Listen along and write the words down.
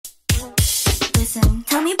Listen,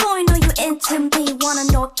 tell me boy, know you into me. Wanna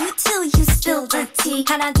know you till you spill the tea.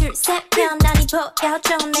 하나 둘 셋 편안히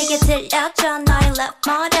보여줘. 내게 들려줘 너의 love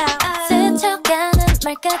model. 스쳐가는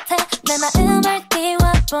말 같아. 내 마음을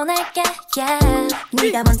띄워보낼게, yeah.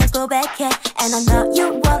 네가 먼저 고백해. And I know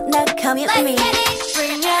you wanna come with me.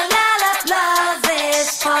 Bring your lot of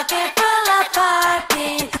roses, pocket full of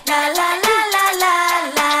heartbeat. La la la la la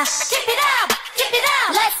la. Keep it up,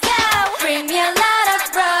 let's go. Bring me a lot of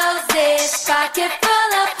roses, pocket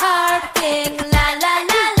full of heartbeat. La la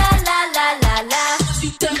la la la la la la.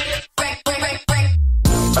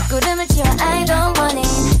 먹구름을 치워 I don't want it.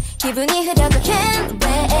 기분이 흐려도 can't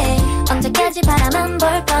wait. 언제까지 바라만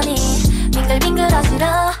볼 거니. 빙글빙글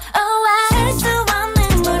어지러워. Oh I 살 수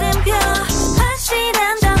없는 물음표.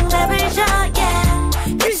 확실한 정답을 줘, yeah.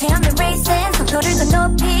 끝이 없는 racing, 속도를 더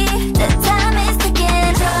높이. The time is ticking.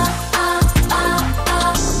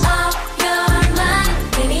 You're mine.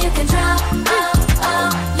 Baby you can draw.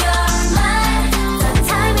 You're mine. The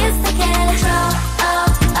time is ticking.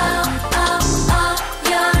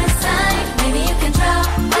 You're a sign. Baby you can draw.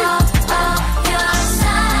 You're a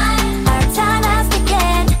sign. Our time is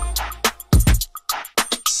ticking.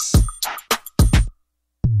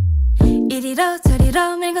 이리로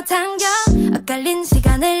저리로 밀고 당겨. 엇갈린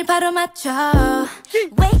시간을 바로 맞춰.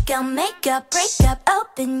 Wake up, make up, break up,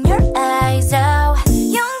 open your eyes. Oh.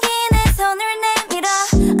 용기 내 손을 내밀어.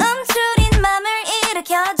 움츠린 맘을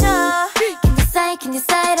일으켜줘. Can you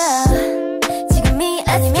side up? 지금이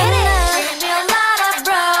아니면 Bring me a lot of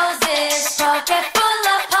roses, pocket full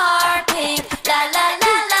of heartbeat. La la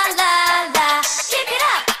la la la la. Keep it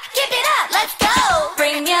up, let's go.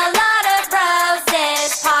 Bring me a lot of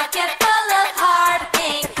roses, pocket full of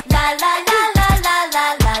heartbeat. La la la la la la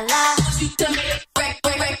la la.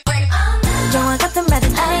 영화 같은 말은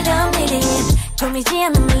I don't need it. 보이지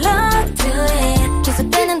않는 melody do it.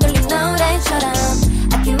 계속되는 돌림 노래처럼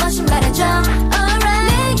아낌없이 말해줘. Alright.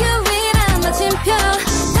 내 유일한 마침표.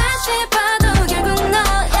 다시 봐도 결국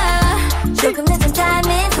너야. 조금 늦은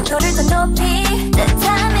타이밍 속도를 더 높이. The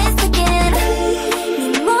time is ticking.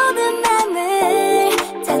 네 모든 맘을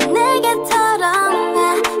다 내게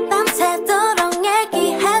털어놔. 밤새도록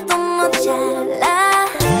얘기해도 모자라.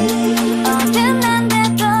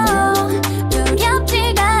 어긋난데도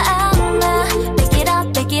두렵지가 않아. Pick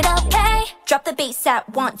it up, hey. Drop the bass at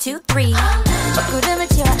 1, 2, 3. 먹구름을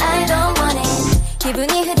치워 I don't want it.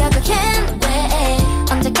 기분이 흐려도 can't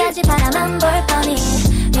wait. 언제까지 바라만 볼 거니.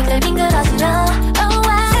 빙글빙글 어지러워. Oh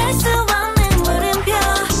I 살 수 없는 물음표.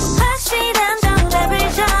 확실한 정답을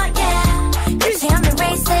줘, yeah. 끝이 없는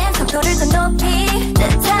racing, 속도를 더 높이. The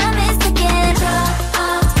time is ticking.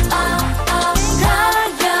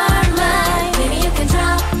 You're mine. Baby you can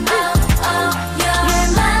draw. You're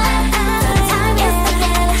mine. The time is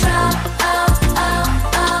ticking.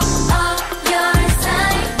 You're a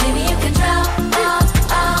sign. Baby you can draw.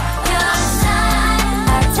 You're a sign.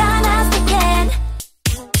 Our time is ticking.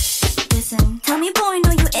 Listen, tell me boy,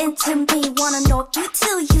 know you into me. Wanna know you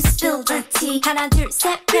till you spill the tea. 하나 둘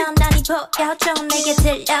셋 편안히 보여줘. 내게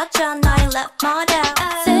들려줘 너의 love model.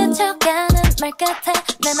 스쳐가는 말 같아.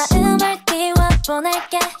 내 마음을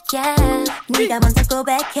띄워보낼게, yeah. 네가 먼저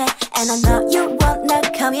고백해. And I know you wanna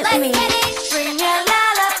come with me. Bring me a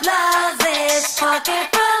lot of roses, pocket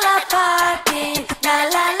full of heartbeat. La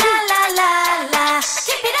la la la la la.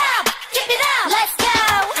 Keep it up, let's go.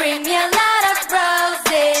 Bring me a lot of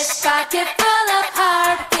roses, pocket full of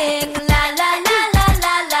heartbeat. La la la la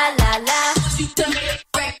la la la la.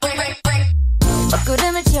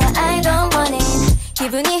 먹구름을 치워 I don't want it.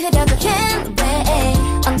 기분이 흐려도 can't wait.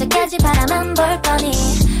 언제까지 바라만 볼 거니.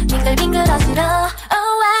 빙글빙글 어지러워.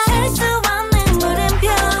 Oh I 살 수 없는 물음표.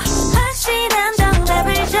 확실한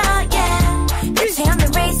정답을 줘, yeah. 끝이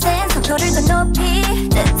없는 racing, 속도를 더 높이.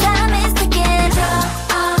 The time is ticking.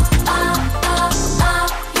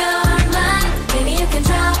 You're mine. Baby you can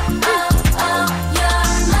draw. You're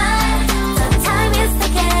mine. The time is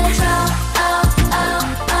ticking.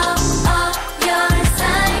 You're a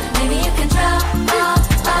sign. Baby you can draw.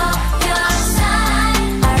 You're a sign.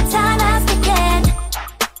 Our time is ticking.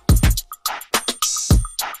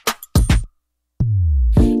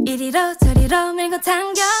 이리로 저리로 밀고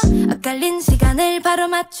당겨. 엇갈린 시간을 바로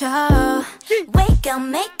맞춰. Wake up,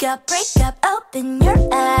 make up, break up, open your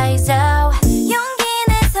eyes. Oh. 용기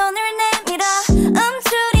내 손을 내밀어.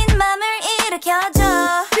 움츠린 맘을 일으켜줘.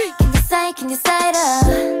 Can you side up?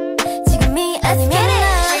 지금이 아니면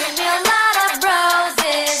Bring me a lot of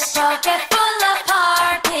roses, pocket full of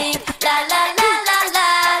heartbeat. La la la la la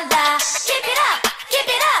la. Keep it up,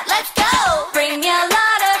 let's go. Bring me a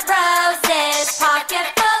lot of roses, pocket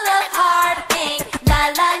full of heartbeat. La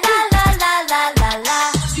la la la la la la la.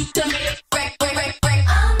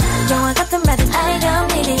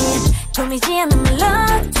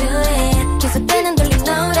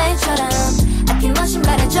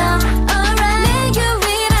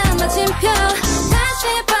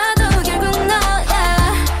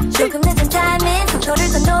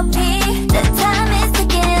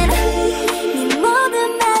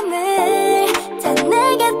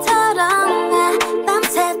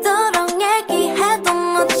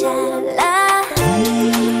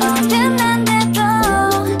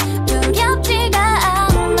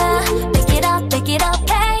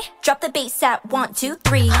 at 1, 2,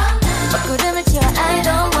 3 먹구름을 치워 I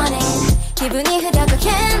don't want it 기분이 흐려도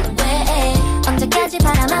can't wait 언제까지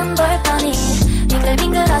바라만 볼 거니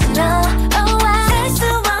빙글빙글 어지러 oh wow 셀 수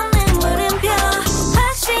없는 물음표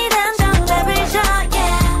확실한 정답을 줘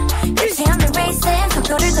yeah 끝이 없는 racing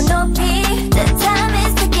속도를 더 높이 The time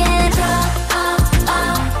is ticking Draw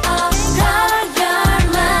your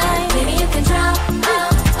mind Maybe you can draw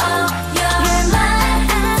your mind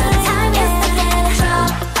The time is ticking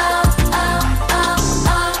Draw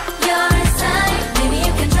your sign Maybe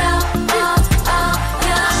you can draw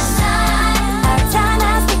your sign Our time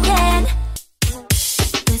has begun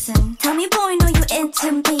Listen, tell me boy, know you into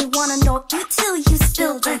me Wanna know you till you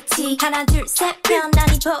spill the tea 하나 둘 셋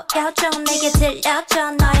편안히 보여줘 내게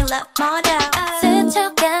들려줘 너의 love motto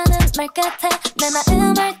스쳐가는 말 같아 내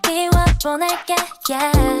마음을 띄워보낼게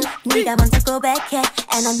yeah 네가 먼저 고백해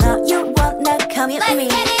And I know you wanna come with me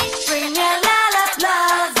Bring your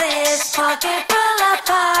love this pocket full of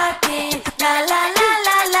heartbeat La la la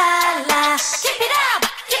la la la Keep it up,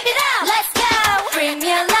 let's go Bring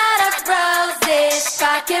your lot of roses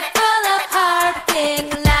Pocket full of heartbeat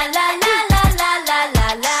La la la la la la la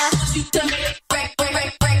la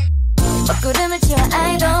먹구름을 치워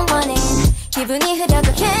I don't want it 기분이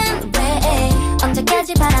흐려도 can't wait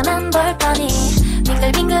언제까지 바라만 볼 거니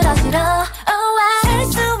빙글빙글 어지러 oh wow 셀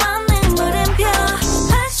수 없는 물음표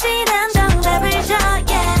확실한 정답을 줘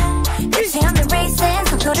yeah 끝이 없는 racing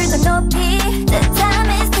속도를 더 높이 The time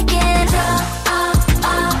is ticking Draw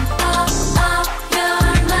your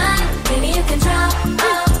mind Baby you can draw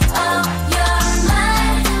your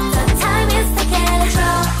mind The time is ticking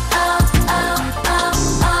Draw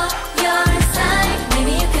your sign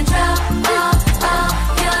Maybe you can draw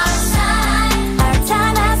your sign Our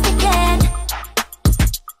time has begun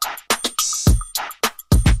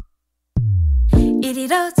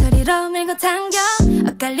이리로 저리로 밀고 당겨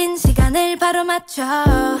엇갈린 시간을 바로 맞춰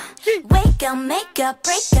Wake up, make up,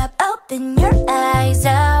 break up Open your eyes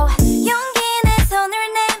oh 용기 내 손을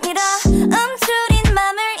내밀어 움츠린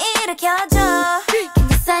맘을 일으켜줘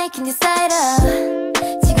Can you side up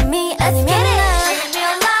지금이 아니면 Bring me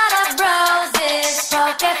a lot of roses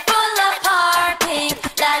Pocket full of heart pink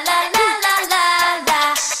La la la la la la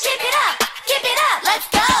Keep it up, let's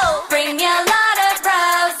go Bring me a lot of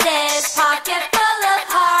roses Pocket full of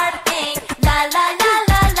heart pink La la la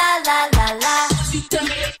la la la la la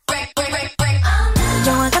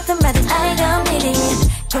영화 같은 말은 I don't need it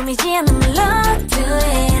꾸미지 않는 melody do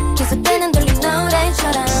it 계속되는 돌림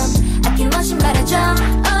노래처럼 아낌없이 말해줘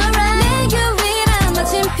Alright 내 유일한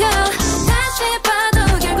마침표 다시 봐도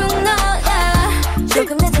결국 너야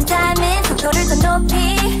조금 늦은 타이밍 속도를 더 높이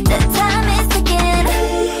The time is ticking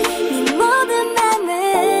네 모든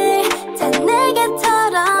맘을 다 내게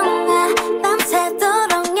털어놔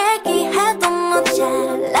밤새도록 얘기해도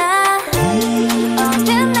모자라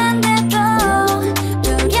어긋난데도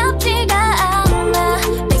두렵지가 않아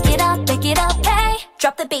Back it up, hey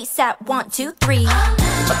Drop the bass at 1, 2, 3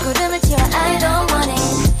 먹구름을 치워 I don't want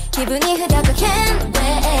it 기분이 흐려도 can't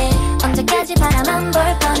wait 언제까지 바라만 볼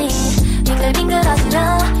거니 빙글빙글 어지러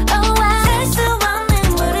oh wow 셀 수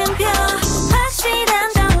없는 물음표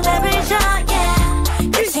확실한 정답을 줘 yeah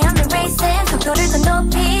끝이 없는 racing 속도를 더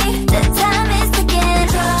높이 The time is ticking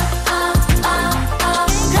Draw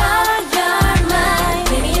your mind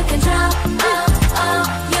Baby you can draw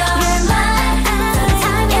your mind The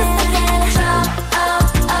time is ticking Draw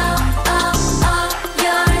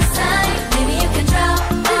your sign Baby you can draw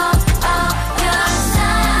your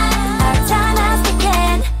sign Our time has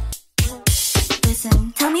begun Listen,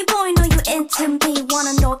 tell me boy, know you into me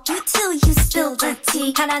Wanna know you till you spill the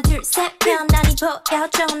tea 하나 둘 셋 편안히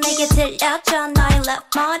보여줘 내게 들려줘 너의 love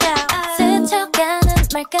motto 스쳐가는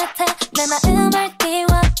말 같아 내 마음을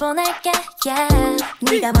띄워보낼게 yeah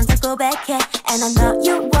네가 먼저 고백해 And I know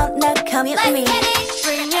you wanna come with me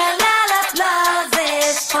Bring your love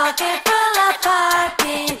this pocket full of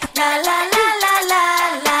heartbeat La la la la la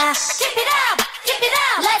la Keep it up,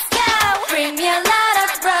 let's go Bring me a lot of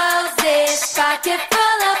roses Pocket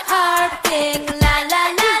full of heartbeat La la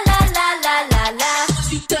la la la la la la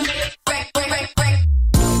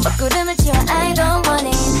먹구름을 치워 I don't want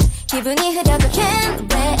it 기분이 흐려도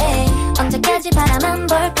can't wait 언제까지 바라만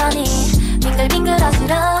볼 거니 빙글빙글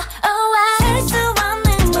어지러 oh wow 셀 수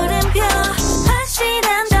없는 물음표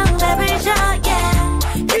확실한 정답을 줘 yeah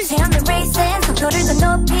끝이 없는 racing 속도를 더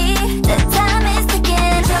높이 The time is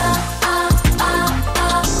ticking Draw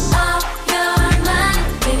your mind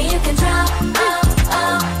Baby you can draw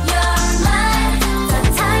your mind The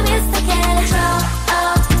time is ticking Draw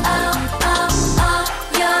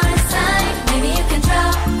your sign Baby you can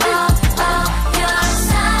draw your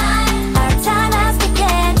sign Our time has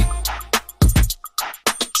begun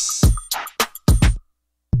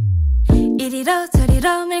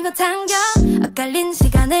이리저리로 밀고 당겨 엇갈린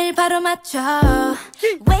시간을 바로 맞춰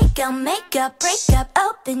Wake up, make up, break up,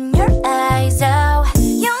 open your eyes. Oh,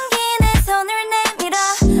 용기 내 손을 내밀어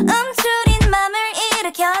움츠린 맘을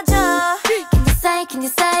일으켜줘. Can you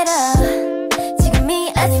side up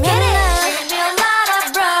지금이 아니면 Give me a lot of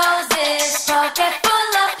roses, pocket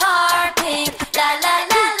full of heart pink. La la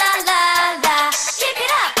la la la la. Keep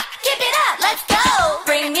it up, let's go.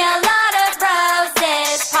 Bring me a lot of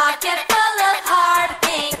roses, pocket full of heart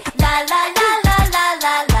pink. La la la la la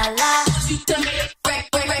la la la.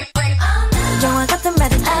 영화 같은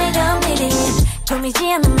말은 I don't need it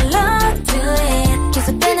보이지 않는 멜로디에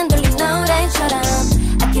계속되는 돌림 노래처럼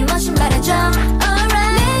아낌없이 말해줘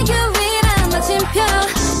Alright 내 유일한 마침표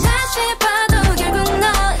다시 봐도 결국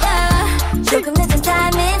너야 조금 늦은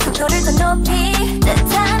타임에 속도를 더 높이. The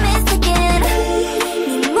time is ticking. 네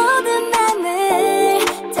모든 맘을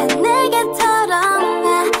다 내게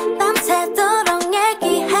털어놔 밤새도록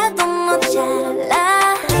얘기해도 모자라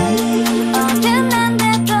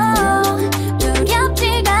어긋난데도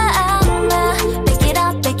두렵지가 않아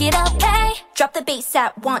Pick it up, hey. Drop the bass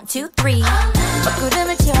at 1, 2, 3.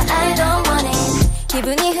 먹구름을 치워 I don't want it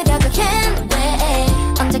기분이 흐려도 can't wait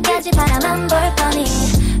언제까지 바라만 볼 거니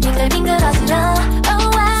빙글빙글 어지러워 oh,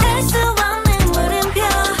 셀 수 없는 물음표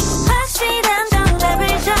확실한 정답을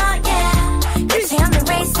줘 yeah. 끝이 없는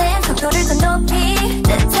racing 속도를 더 높이.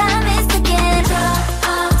 The time is ticking. Draw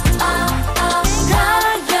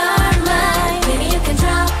your mind Baby you can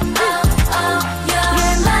draw your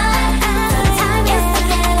mind The time is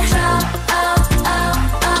ticking.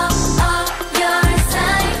 your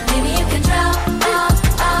side Baby you can draw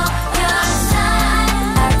your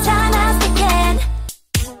side Our time is ticking.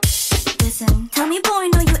 Listen, tell me boy,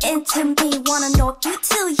 know you into me. Wanna know you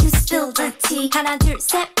too, you spill the tea. 하나 둘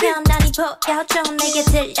셋 편안히 보여줘 내게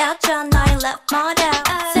들려줘 너의 love model.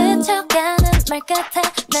 스쳐가는 말 같아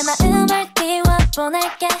내 마음을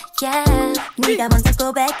띄워보낼게 yeah. 네가 먼저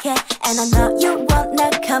고백해 and I know you wanna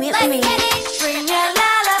come with me. Bring your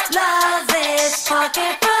la la roses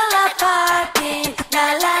pocket full of party la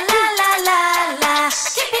la la la la la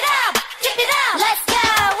Keep it up, let's go.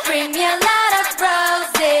 Bring your lot of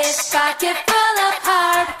roses pocket full of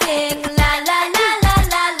party la la la la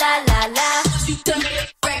la la la la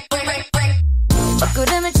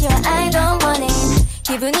먹구름을 치워 I don't want it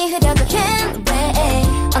기분이 흐려도 can't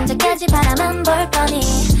wait 언제까지 바라만 볼 거니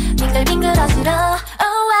빙글빙글 어지러워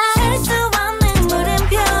oh, 셀 수 없는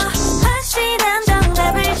물음표 확실한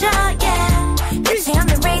정답을 줘 yeah. 끝이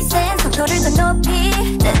없는 racing 속도를 더 높이.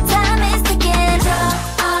 The time is ticking.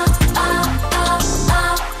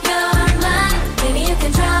 your mind Baby you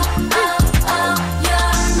can draw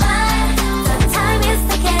your mind The time is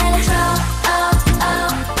ticking.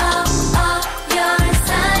 your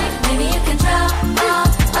side Baby you can draw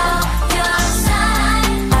your side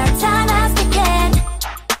Our time is ticking.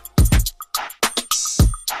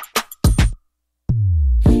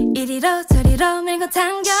 이리로 저리로 밀고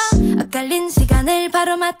당겨 엇갈린 시간을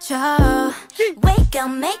바로 맞춰 Wake up,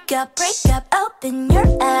 make up, break up, open your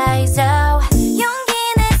eyes. Oh, 용기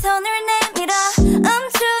내 손을 내밀어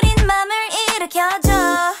움츠린 맘을 일으켜줘.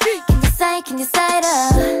 Can you side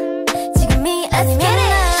up 지금이 아니면 Give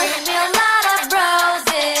me a lot of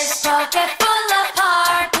roses, pocket full of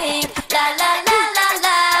heart pink. La la la la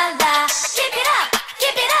la la. Keep it up,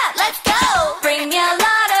 let's go. Bring me a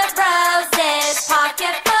lot of roses,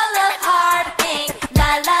 pocket full of heart pink. La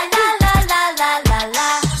la la la la la la la.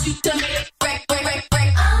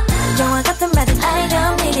 영화 같은 말은 I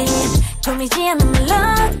don't need it 보이지 않는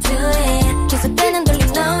멜로디에 계속되는 돌림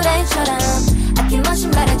노래처럼 아낌없이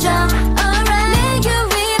말해줘 Alright 내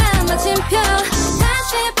유일한 마침표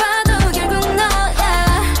다시 봐도 결국 너야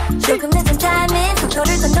조금 늦은 타임에 속도를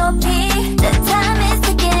더 높이. The time is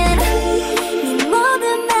ticking. 네 모든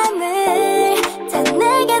맘을 다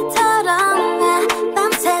내게 털어놔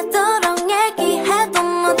밤새도록 얘기해도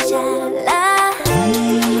모자라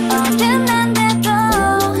어긋난데도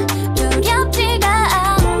두렵지가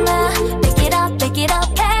않아 Pick it up,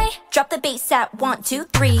 hey. Drop the bass at 1, 2,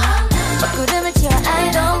 3. 먹구름을 치워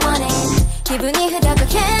I don't want it 기분이 흐려도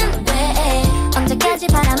can't wait 언제까지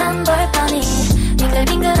바라만 볼 거니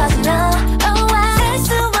빙글빙글 어지러워 oh, 셀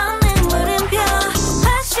수 없는 물음표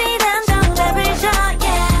확실한 정답을 줘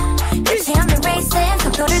yeah. 끝이 없는 racing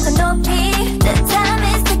속도를 더 높이. The time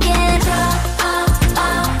is ticking.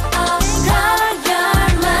 Draw your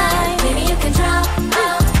mind Baby you can draw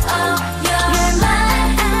your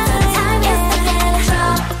mind The time is ticking.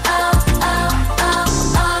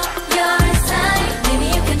 your side Baby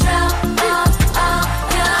you can draw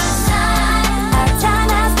your side Our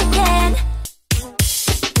time is ticking.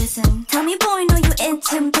 Listen,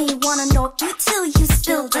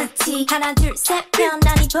 하나 둘 셋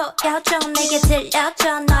편안히 보여줘 내게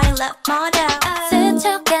들려줘 너의 love motto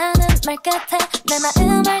스쳐가는 말 같아 내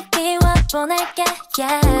마음을 띄워보낼게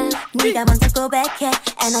yeah. 네가 먼저 고백해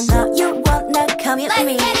And I know you wanna come with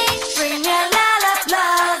me Bring your lot of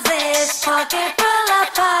love this pocket full of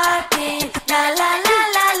heartbeat La la la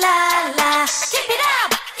la la la Keep it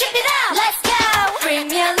up, let's go Bring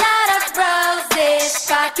me a lot of roses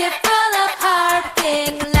pocket full of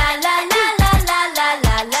heartbeat La la la la la la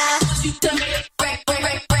la la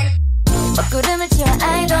먹구름을 치워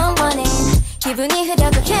I don't want it 기분이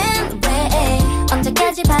흐려도 can't wait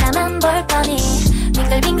언제까지 바라만 볼 거니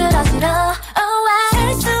빙글빙글 어지러워 oh,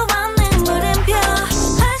 살 수 없는 물음표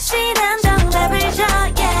확실한 정답을 줘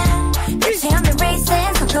yeah. 끝이 없는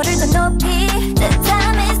racing 속도를 더 높이 The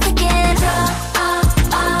time is ticking Drop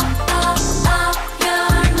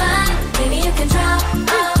you're mine Baby you can drop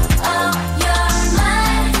you're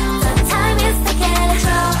mine The time is ticking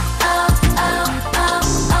Drop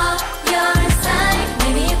your side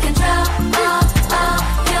Baby you can drop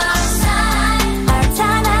your side Our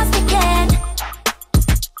time is ticking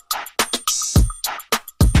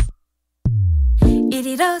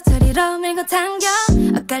이리로 저리로 밀고 당겨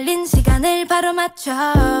엇갈린 시간을 바로 맞춰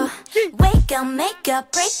Wake up, make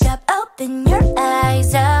up, break up, open your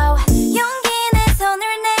eyes oh. 용기 내 손을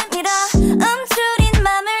내밀어 움츠린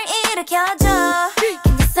맘을 일으켜줘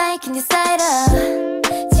Can you side up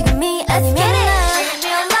지금이 아니면 Bring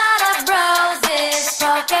me a lot of roses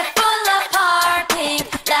Pocket full of heart pink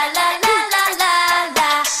La la la la la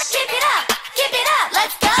la Keep it up,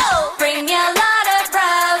 let's go Bring me a lot of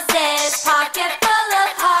roses Pocket full of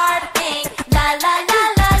heart pink La la la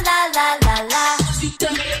la la la la la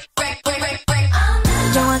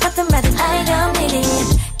영화 같은 말은 I don't need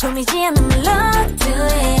it 꾸미지 않는 melody do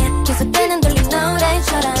it 계속되는 돌림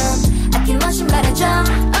노래처럼 아낌없이 말해줘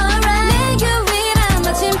Alright 내 유일한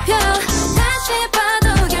마침표 다시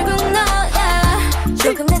봐도 결국 너야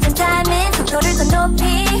조금 늦은 타이밍 속도를 더 높이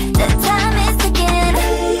The time is ticking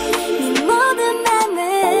네 모든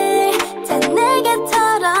맘을 다 내게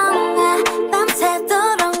털어놔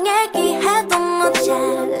밤새도록 얘기해도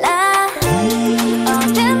모자라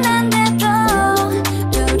어긋난데도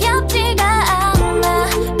두렵지가 않아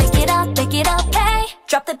Back it up, hey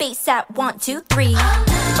Drop the bass at 1, 2, 3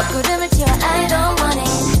 먹구름을 치워 I don't want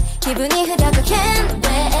it 기분이 흐려도 can't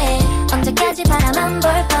wait 언제까지 바라만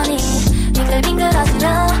볼 거니 빙글빙글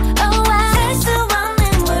어지러워 oh, 살 수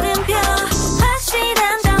없는 물음표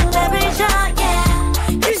확실한 정답을 줘 yeah.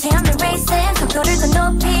 끝이 없는 racing 속도를 더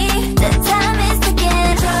높이 The time is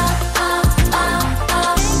ticking Drop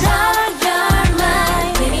you're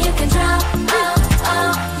mine Baby you can drop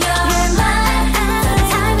you're mine The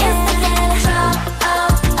time is ticking Drop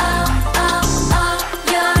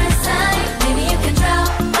your side Baby you can drop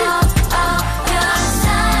your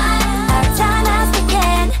side Our time is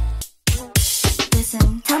ticking Listen,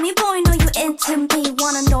 tell me boy know you into me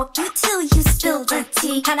Wanna know you too, you spill the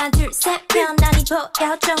tea 하나 둘 셋 편안히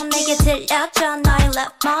보여줘 내게 들려줘 너의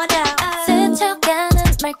love motto 스쳐가는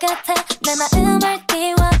말 같아 내 마음을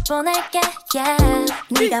띄워보낼게 yeah.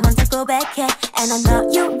 네가 먼저 고백해 And I know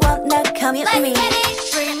you wanna come with me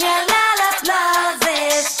Bring me a lot of love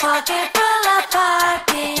this pocket full of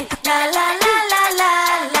heartbeat La la la la la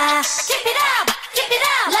la Keep it up,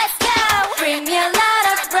 let's go Bring me a lot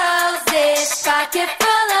of roses pocket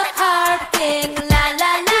full of heartbeat La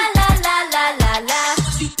la la la la la la la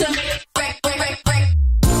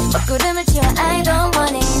먹구름을 치워 I don't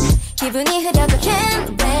want it 기분이 흐려도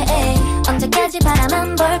can't wait 언제까지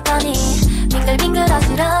바라만 볼 거니 빙글빙글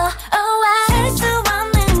어지러워 oh, 살 수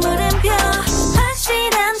없는 물음표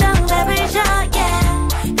확실한 정답을 줘 yeah.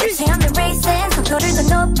 끝이 없는 racing 속도를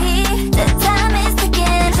더 높이 The time is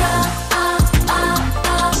ticking Drop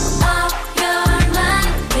you're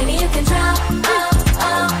mine Baby you can drop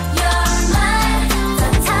you're mine The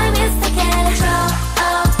time is ticking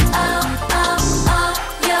Drop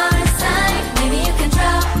your side Baby you can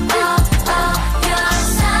drop your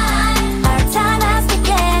side Our time is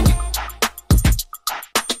ticking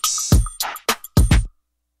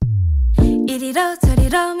이리로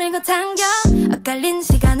저리로 밀고 당겨 엇갈린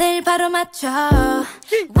시간을 바로 맞춰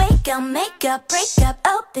Wake up, make up, break up,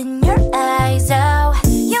 open your eyes oh.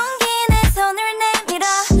 용기 내 손을 내밀어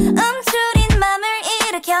움츠린 맘을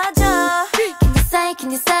일으켜줘 Can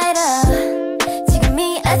you side up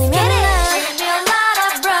지금이 아니면 Bring me a lot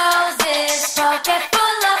of roses Pocket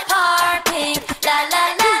full of heart pink La la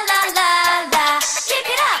la la la la Keep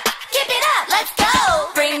it up, let's go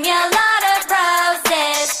Bring me a lot of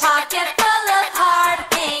roses Pocket full of heart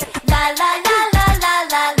pink La la la la la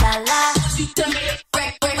la la la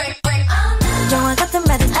영화 같은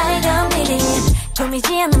말은 I don't need it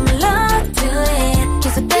꾸미지 않는 melody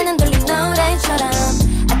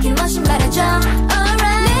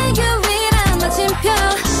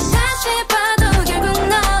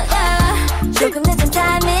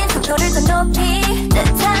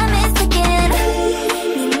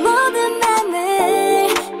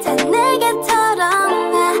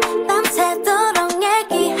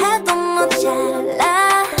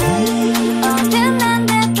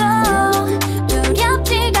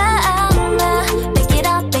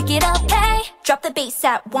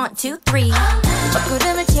two, three.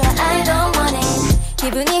 먹구름을 치워 I don't want it.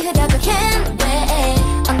 기분이 흐려도 can't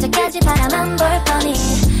wait. 언제까지 바라만 볼 거니.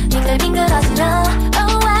 빙글빙글 어지러워.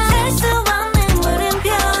 Oh, wow. 셀 수 없는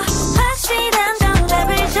물음표. 확실한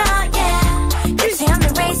정답을 줘. Yeah. 끝이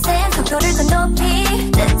없는 racing. 속도를 더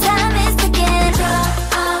높이. The time is ticking.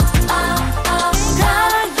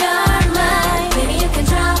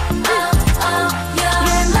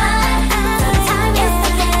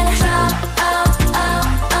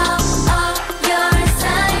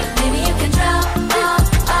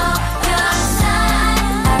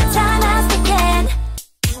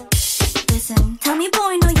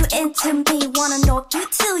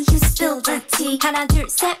 하나 둘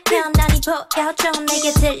셋 편안히 보여줘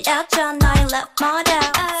내게 들려줘 너의 love model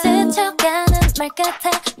스쳐가는 말 같아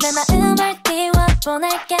내 마음을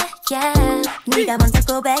띄워보낼게 yeah. 네가 먼저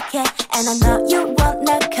고백해 And I know you want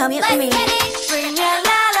now come with me Bring your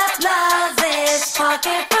lot of love This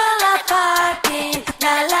pocket full of heartbeat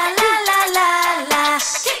La la la la la la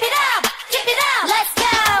Keep it up, let's go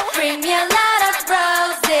Bring your lot of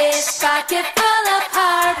roses Pocket full of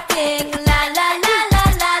heartbeat La la la la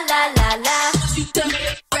la la la la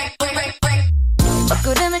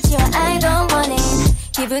먹구름을 치워 I don't want it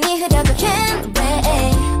기분이 흐려도 can't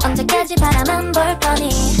wait 언제까지 바라만 볼 거니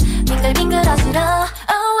빙글빙글 어지러워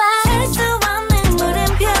Oh wow 셀 수 없는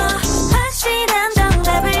물음표 확실한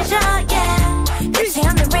정답을 줘 Yeah 끝이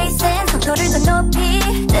없는 racing 속도를 더 높이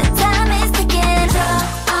The time is ticking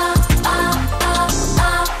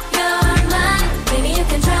You're mine Baby you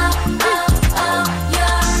can drop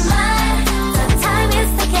You're mine The time is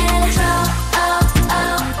ticking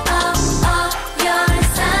You're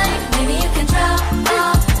inside Baby you can drop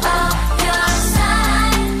You're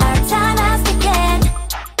inside Our time is ticking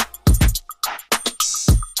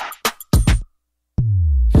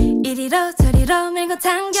이리로 저리로 밀고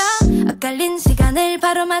당겨 엇갈린 시간을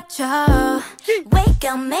바로 맞춰 Wake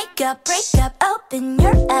up, make up, break up, open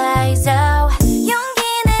your eyes oh. 용기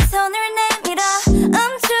내 손을 내밀어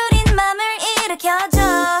움츠린 맘을 일으켜줘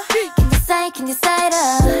Can you side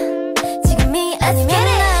up 지금이 아니면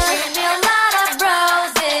Give me a lot of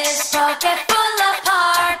roses Pocket full of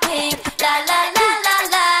heart pink La la la la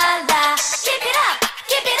la la Keep it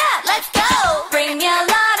up, let's go Bring me a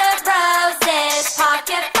lot of roses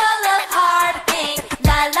Pocket full of heart pink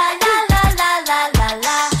La la la la la la la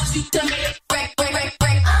la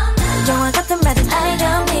영화 같은 말은 I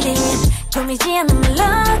don't need it 꾸미지 않는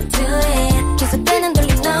말로 do it 계속되는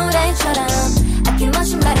돌림 노래처럼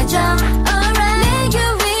아낌없이 말해줘 Alright 내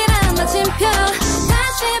유일한 마침표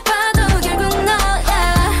다시 봐도 결국 너야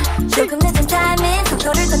조금 늦은 타이밍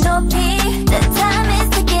속도를 더 높이 The time is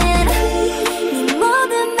ticking 네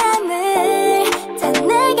모든 맘을 다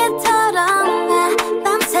내게 털어놔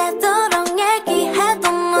밤새도록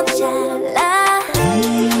얘기해도 모자라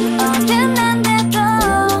어긋난데도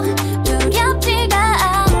두렵지가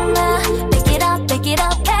않아 Pick it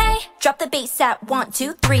up, hey Drop the bass at 1,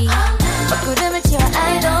 2, 3 먹구름을 치워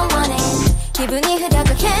I don't want it 기분이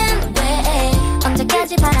흐려도 can't wait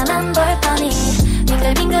언제까지 바라만 볼 거니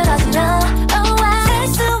빙글빙글 어지러워 Oh wow 셀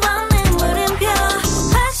수 없는 물음표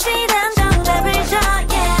확실한 정답을 줘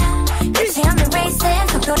Yeah 끝이 없는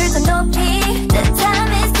racing 속도를 더 높이 The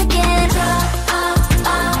time is ticking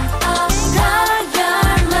Girl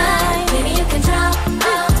you're mine Baby you can drop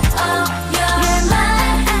You're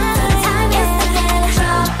mine The time is ticking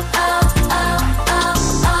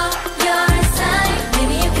You're inside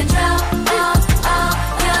Baby you can drop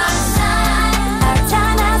You're inside Our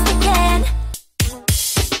time has begun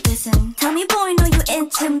Listen, tell me boy, know you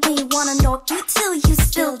into me Wanna know you till you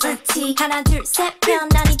spill the tea 하나 둘 셋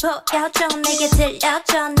편안히 보여줘 내게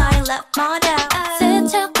들려줘 너의 love model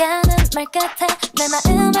스쳐가는 말 같아 내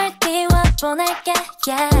마음을 띄워보낼게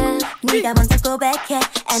yeah. 네가 먼저 고백해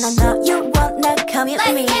And I know you want now come with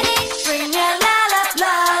me Bring your lot of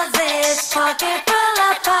roses Pocket full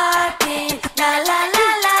of heartbeat La la la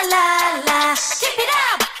la la la Keep it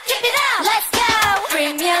up, let's go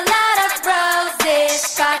Bring me a lot of roses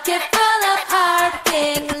Pocket full of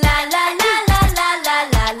heartbeat La la la la la la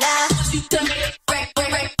la la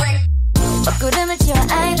먹구름을 치워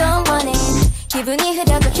I don't want it 기분이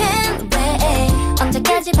흐려도 can't wait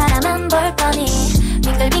언제까지 바라만 볼 거니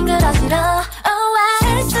빙글빙글 어지러워 Oh wow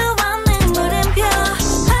셀 수 없는 물음표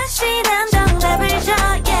확실한 정답을 줘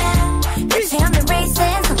Yeah 끝이 없는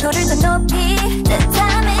racing 속도를 더 높이 The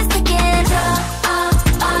time is ticking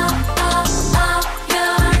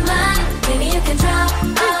You're mine Baby you can drop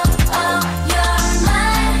You're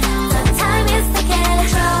mine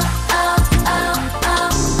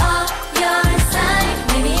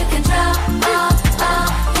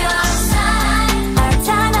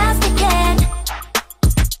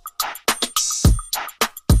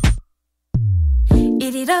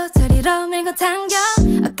이리로 저리로 밀고 당겨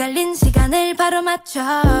엇갈린 시간을 바로 맞춰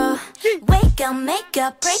Wake up, make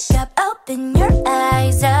up, break up, open your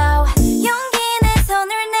eyes oh. 용기 내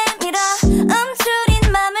손을 내밀어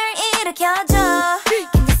움츠린 맘을 일으켜줘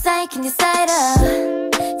Can you side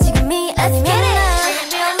up 지금이 아니면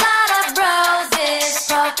Give me a lot of roses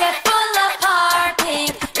Pocket full of heart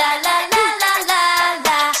pink La la la la la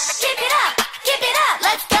la Keep it up,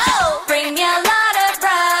 let's go Bring me a lot of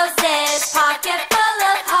roses Pocket full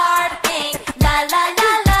of heart pink La la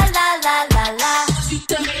la la la la la la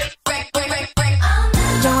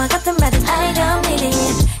영화 같은 말은 I don't need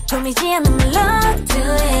it 보이지 않는 말로 do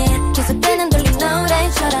it 계속되는 돌림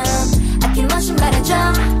노래처럼 아낌없이 말해줘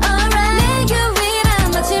Alright 내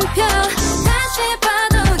유일한 마침표 다시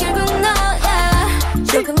봐도 결국 너야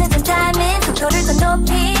조금 늦은 타이밍 속도를 더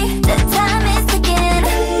높이 The time is ticking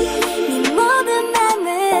네 모든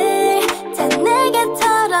맘을 다 내게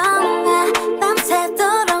털어놔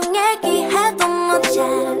밤새도록 얘기해도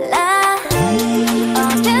모자라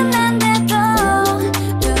어긋난데도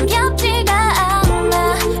두렵지가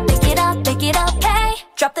않아 Pick it up, hey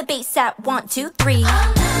Drop the bass at 1, 2, 3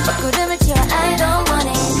 구름을 치워 I don't want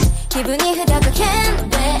it 기분이 흐려도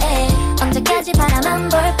can't wait 언제까지 바라만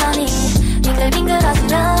볼 거니 빙글빙글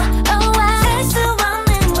어지러 oh wow 셀 수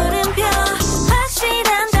없는 물음표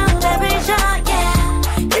확실한 정답을 줘 yeah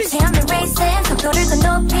끝이 없는 racing 속도를 더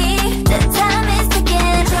높이 The time is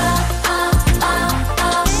ticking Drop,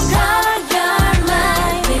 Call your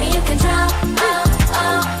mind Baby you can drop,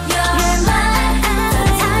 your mind The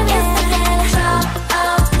time is ticking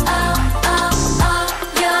Drop,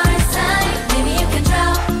 your side Baby you can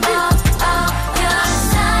drop, your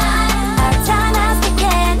side Our time is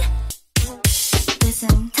ticking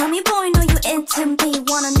Listen, tell me boy know you into me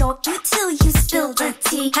Wanna know you till you spill the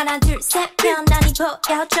tea 하나 둘 셋 편안히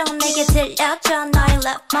보여줘 내게 들려줘 너의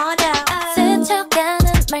love model 스쳐가는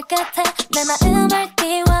말 같아 내 마음을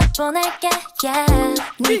띄워보낼게 yeah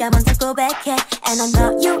네가 먼저 고백해 And I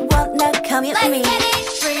know you wanna come with me Let's get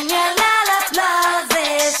it Bring me a lot of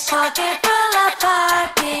roses Pocket full of heart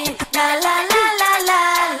pink La la la la la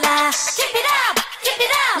la Keep it up,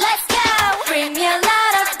 let's go Bring me a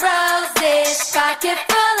lot of roses Pocket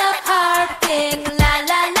full of heart pink La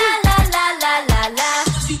la la la la la la la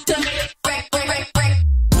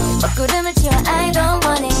구름을 치워 I don't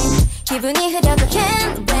want it 기분이 흐려도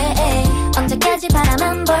can't wait 언제까지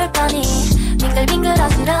바라만 볼 거니 빙글빙글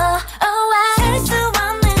어지러 oh wow 셀 수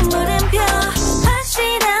없는 물음표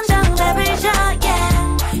확실한 정답을 줘 yeah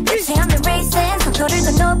끝이 없는 racing 속도를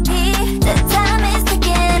더 높이 The time is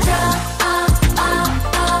ticking Drop,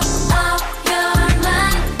 your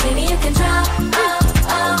mind Baby you can drop,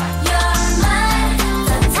 your mind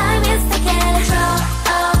The time is ticking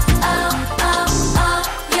Drop,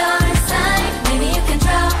 your side Baby you can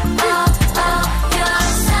drop, your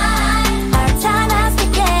side Our time is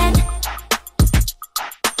ticking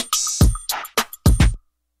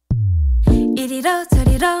이리로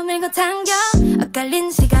저리로 밀고 당겨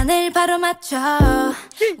엇갈린 시간을 바로 맞춰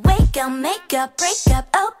Wake up, make up, break up,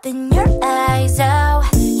 open your eyes oh.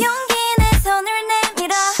 용기 내 손을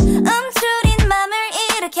내밀어 움츠린 맘을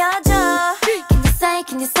일으켜줘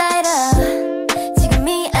Can you side up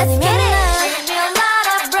지금이 아니면 Give me a lot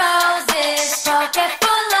of roses Pocket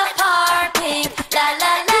full of heart pink La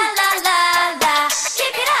la la la la la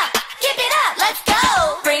Keep it up, let's go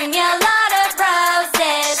Bring me a lot of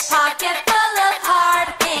roses Pocket full of heart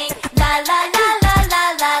pink La la la la la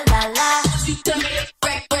la la la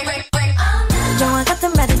영화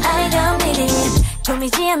같은 말은 I don't need it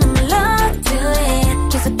보이지 않는 말로 do it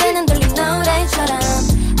계속되는 돌림 노래처럼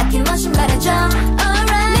아낌없이 말해줘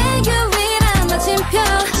Alright 내 유일한 마침표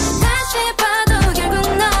다시 봐도 결국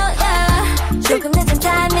너야 조금 늦은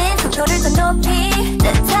타이밍 속도를 더 높이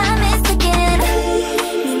The time is ticking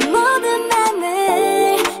네 모든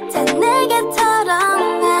맘을 다 내게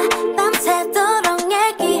털어놔 밤새도록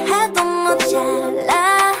얘기해도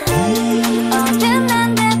모자라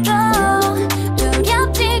어긋난데도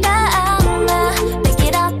두렵지가 않아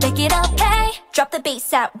Pick it up, hey Drop the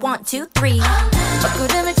bass at 1, 2, 3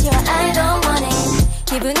 구름을 치워 I don't want it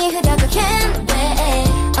기분이 흐려도 can't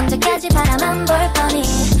wait 언제까지 바라만 볼 거니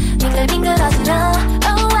빙글빙글 어지러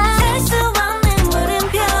oh wow 셀 수 없는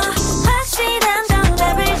물음표 확실한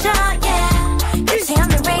정답을 줘 yeah 끝이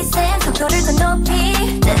없는 racing 속도를 더 높이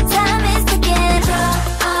The time is ticking Drop,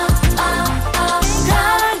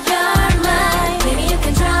 Call your mind Baby you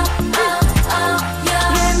can drop,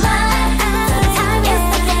 your mind The time is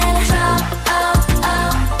ticking Drop,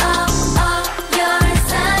 your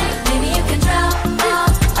side Baby you can drop,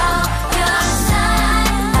 your side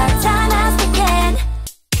Our time is ticking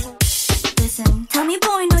Listen, tell me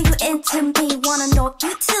boy know you into me Wanna know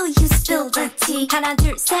you 하나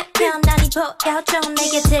둘 셋 편안히 보여줘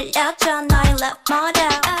내게 들려줘 너의 love motto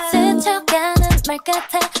스쳐가는 말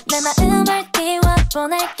같아 내 마음을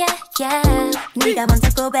띄워보낼게 yeah. 네가 먼저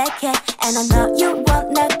고백해 And I know you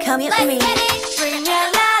want now come with me Bring your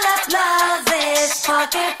la la love this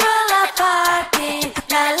pocket full of party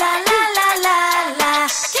La la la la la la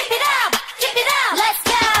Keep it up, let's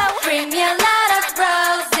go Bring your lot of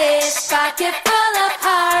roses pocket full of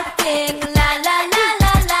party La la la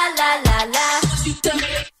la la la la la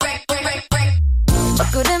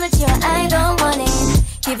먹구름을 치워 I don't want it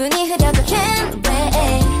기분이 흐려도 can't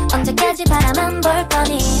wait 언제까지 바라만 볼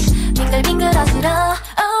거니 빙글빙글 어지러워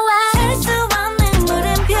셀 수 없는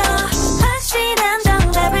물음표 확실한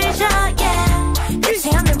정답을 줘 yeah.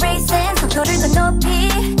 끝이 없는 racing 속도를 더 높이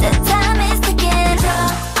The time is ticking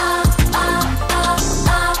Drop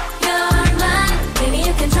you're mine Baby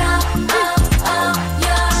you can drop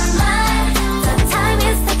you're mine The time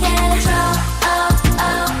is ticking Drop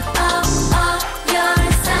your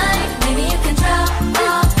side Baby you can drop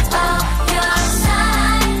your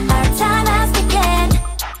side Our time has begun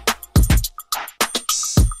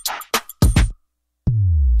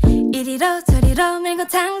이리로 저리로 밀고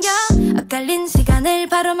당겨 엇갈린 시간을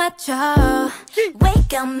바로 맞춰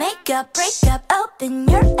Wake up, make up, break up, open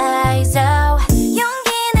your eyes oh.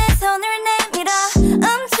 용기 내 손을 내밀어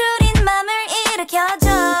움츠린 맘을 일으켜줘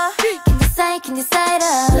Can decide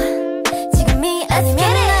지금이 아니면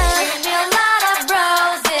Give me a lot of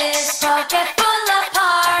roses Pocket full of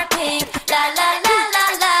party La la la la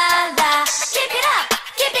la la Keep it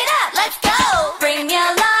up, let's go Bring me a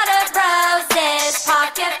lot of roses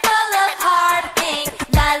Pocket full of party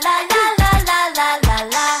La la la la la la la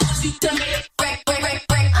la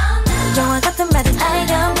영화 같은 말은 I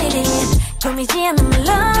don't need it 꾸미지 않는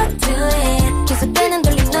melody do it 계속되는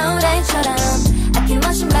돌림 노래처럼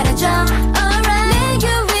아낌없이 말해줘 Alright 내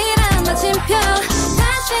유일한 마침표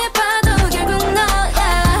다시 봐도 결국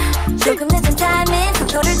너야 조금 늦은 타이밍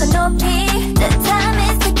속도를 더 높이 The time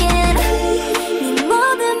is ticking 네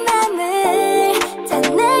모든 맘을 다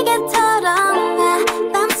내게 털어놔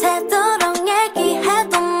밤새도록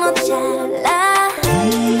얘기해도 모자라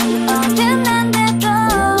어긋난데도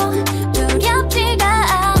두렵지가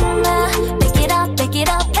않아 Pick it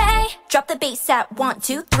up, hey Drop the bass at 1,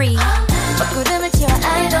 2, 3 먹구름을 치워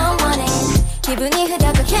I don't want it 기분이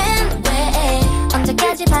흐려도 can't wait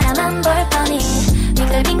언제까지 바라만 볼 거니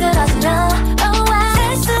빙글빙글 어지러워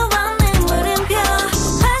셀 수 없는 물음표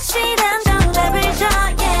확실한 정답을 줘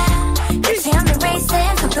yeah. 끝이 없는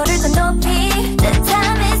racing 속도를 더 높이 The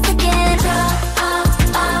time is ticking Drop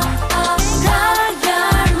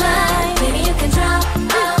you're mine Baby you can drop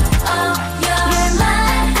you're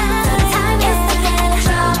mine The time is ticking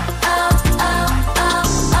Drop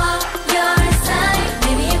your side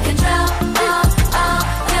Baby you can drop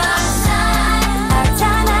your side Our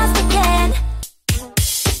time has begun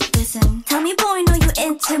Listen, tell me boy know you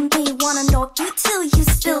into me Wanna know you till you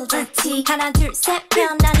spill the tea 하나 둘 셋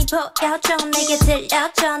편안히 보여줘 내게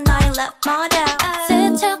들려줘 너의 love motto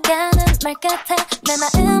스쳐가는 말 같아 내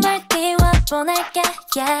마음을 띄워보낼게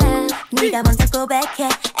yeah. 네가 먼저 고백해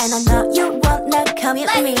And I know you want now come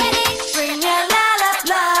with me Bring your la la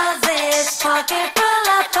love this pocket full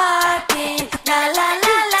of party La la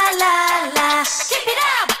la la la la Keep it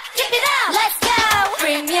up, let's go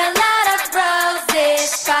Bring me a lot of roses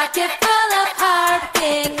Pocket full of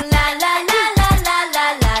party La la la la la la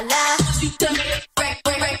la la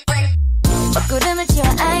먹구름을 치워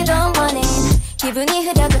I don't want it 기분이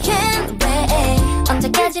흐려도 can't wait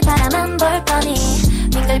언제까지 바라만 볼 거니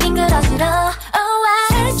빙글빙글 어지러워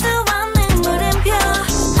셀 수 없는 물음표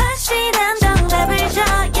확실한 정답을 줘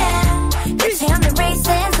yeah. 끝이 없는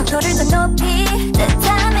racing 속도를 더 높이 The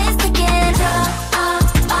time is ticking Drop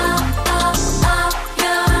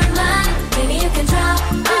you're mine Baby you can drop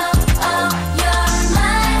you're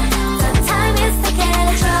mine The time is ticking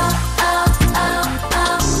Drop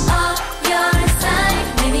your side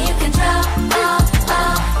Baby you can drop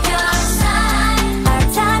your side Our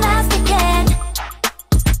time has begun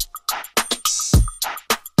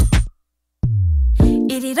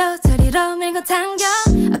이리로 저리로 밀고 당겨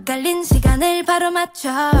엇갈린 시간을 바로 맞춰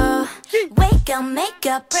Wake up, make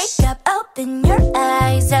up, break up, open your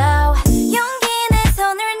eyes oh. 용기 내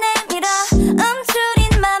손을 내밀어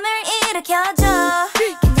움츠린 맘을 일으켜줘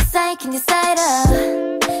Can decide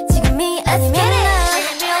지금이 아니면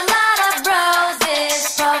Give me a lot of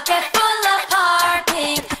roses Pocket full of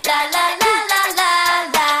party La la la la la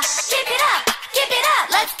la Keep it up,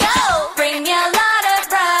 let's go Bring me a lot of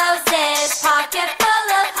roses Pocket full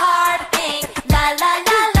of party La la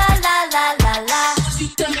la la la la la la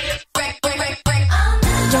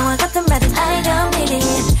영화 같은 말은 I don't need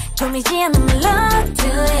it 꾸미지 않는 melody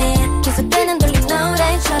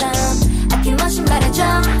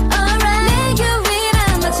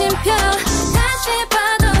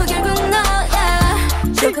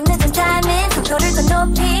조금 늦은 타이밍 속도를 더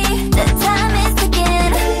높이 The time is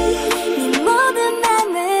ticking 네 모든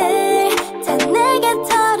맘을 다 내게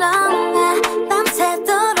털어놔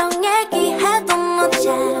밤새도록 얘기해도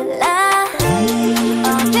모자라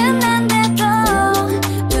어긋난데도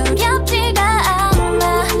두렵지가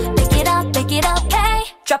않아 Back it up, hey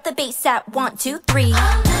Drop the bass at 1, 2, 3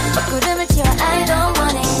 구름을 치워 I don't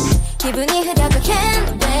want it 기분이 흐려도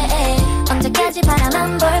can't wait 언제까지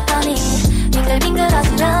바라만 볼 거니 빙글빙글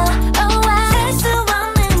어지러 oh I 셀 수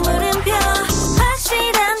없는 물음표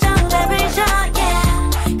확실한 정답을 줘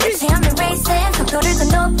yeah 그새 I'm racing 속도를 더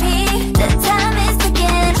높이 The time is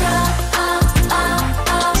ticking Draw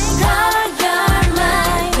your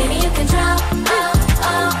mind Baby you can draw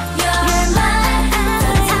your mind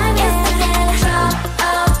The time is ticking Draw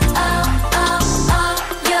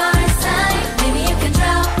your sign Baby you can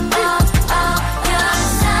draw your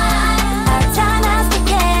sign Our time has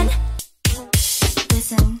begun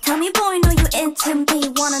Listen, tell me boy know you into me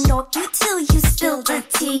Wanna know you till you spill the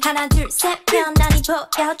tea 하나 둘 셋 편안히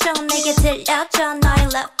보여줘 내게 들려줘 너의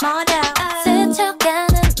love model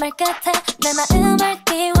스쳐가는 말 같아 내 마음을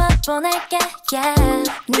띄워보낼게 yeah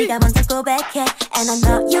네가 먼저 고백해 And I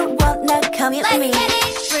know you wanna come with me Let's get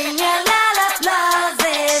it Bring your la la love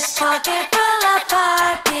this pocket full of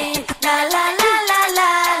party La la la la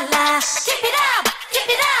la la Keep it up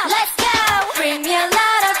Let's go Bring your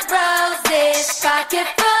lot of roses pocket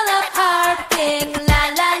full of party La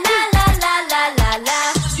la la la la la la la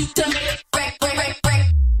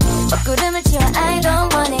구름을 치워 I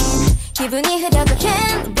don't want it 기분이 흐려도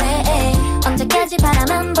can't wait 언제까지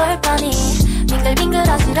바라만 볼 거니 빙글빙글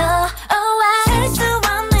어지러 oh I 셀 수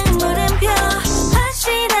없는 물음표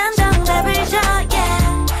확실한 정답을 줘 yeah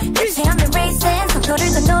그새 I'm racing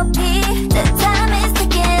속도를 더 높이 The time is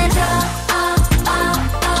ticking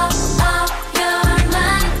your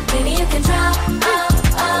mind Baby you can draw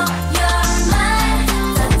your mind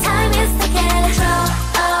The time is ticking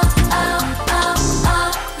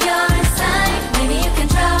your sign Baby you can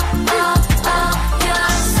draw your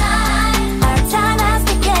sign Our time has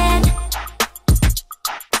begun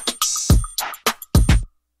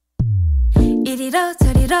이리로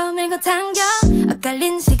저리로 밀고 당겨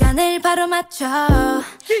엇갈린 시간을 바로 맞춰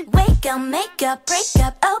Wake up, make up, break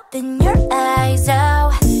up, open your eyes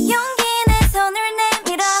oh 용기 내 손을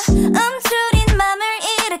내밀어 움츠린 맘을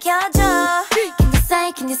일으켜줘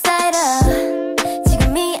Can you side up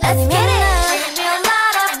지금이 아니면 Give me a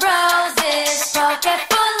lot of roses pocket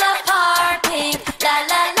full of heart pink La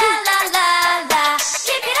la la la la la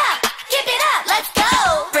Keep it up, let's go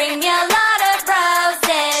Bring me a lot of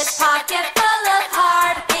roses pocket full of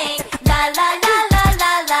heart pink La la la la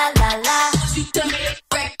la la la la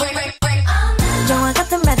영화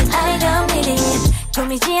같은 말은 I don't need it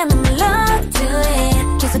꾸미지 않는 말로 Do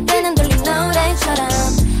it 계속되는 돌림 노래처럼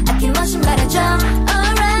아낌없이 말해줘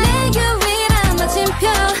Alright 내 유일한 마침표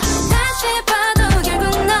다시 봐도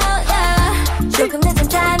결국 너야 조금 늦은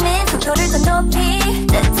타이밍 속도를 더 높이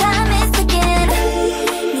The time is ticking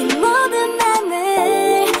네 모든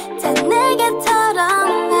맘을 다 내게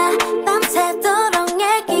털어놔 밤새도록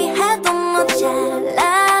얘기해도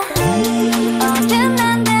모자라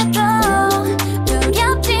어긋난데도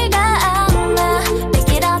두렵지가 않아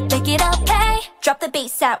Back it up, hey Drop the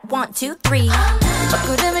bass at 1, 2, 3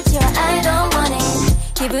 구름을 치워 I don't want it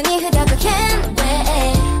기분이 흐려도 can't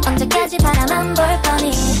wait 언제까지 바라만 볼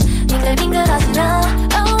거니 빙글빙글 어지러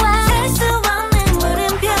oh I 셀 수 없는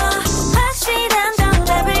물음표 확실한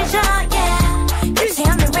정답을 줘 yeah 그새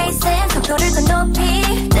I'm racing 속도를 더 높이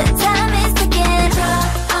The time is ticking Draw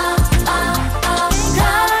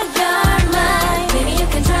your mind Baby you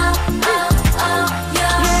can draw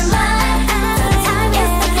your mind The time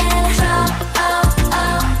is ticking Draw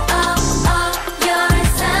your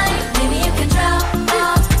sign Baby you can draw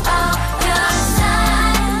your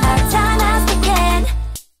sign Our time has begun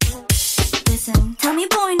Listen, tell me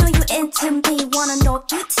boy know you into me Wanna know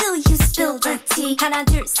you till you spill the tea 하나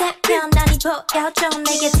둘 셋 편안히 보여줘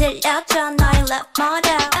내게 들려줘 너의 love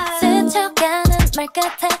model 스쳐가는 말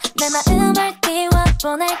같아 내 마음을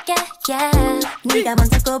띄워보낼게 yeah 네가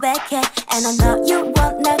먼저 고백해 And I know you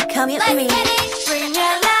wanna come with Let's me get it Bring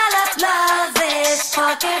your la la love this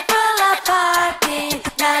pocket full of party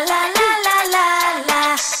La la la la la la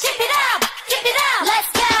Keep it up Let's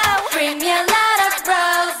go Bring me a lot of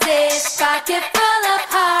roses pocket full of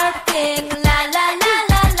party La la la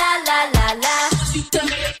la la la la la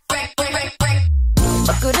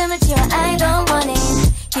구름을 치워 I don't want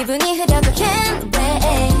it 기분이 흐려도 can't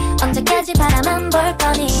wait 언제까지 바라만 볼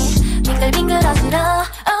거니 빙글빙글 어지러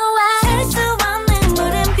oh I 셀 수 없는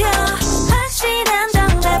물음표 확실한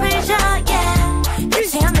정답을 줘 yeah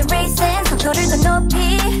그새 I'm racing 속도를 더 높이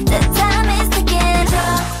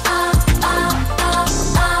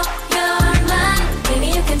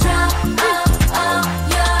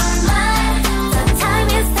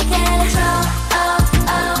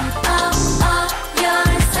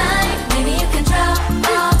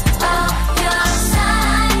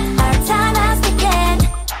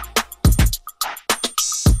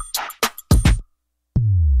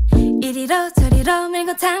이리로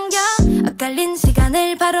밀고 당겨 엇갈린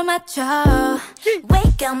시간을 바로 맞춰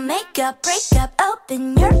Wake up, make up, break up,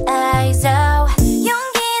 open your eyes. Oh.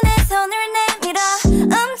 용기 내 손을 내밀어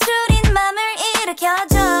움츠린 맘을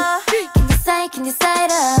일으켜줘. Can you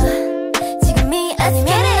side up 지금이 아니면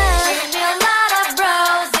Give me a lot of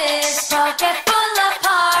roses, pocket full of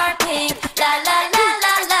heart pink. La la la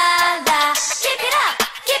la la la. Keep it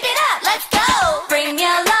up, let's go. Bring me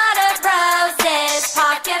a lot of roses,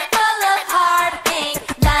 pocket full of heart pink.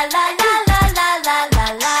 La la la la la la la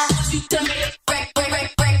la.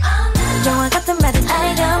 영화 같은 말은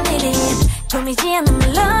I don't need it 보이지 않는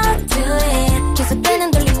melody do it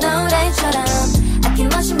계속되는 돌림 노래처럼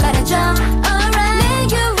아낌없이 말해줘 Alright 내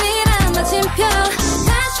유일한 마침표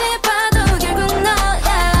다시 봐도 결국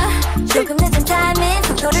너야 조금 늦은 타이밍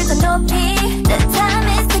속도를 더 높이 The time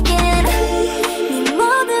is ticking. 네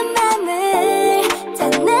모든 맘을 다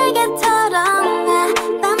내게 털어놔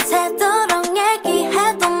밤새도록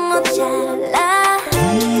얘기해도 모자라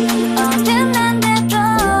어긋난데도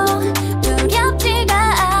두렵지가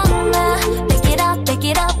않아 Pick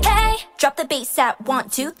it up, hey. Drop the bass at 1,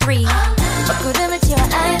 2, 3. 구름을 치워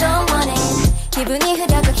I don't want it 기분이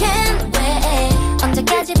흐려도 can't wait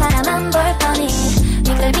언제까지 바라만 볼 거니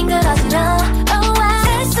빙글빙글 어지러 oh wow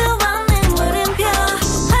셀 수 없는 물음표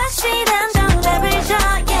확실한 정답을 줘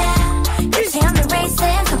yeah. 끝이 없는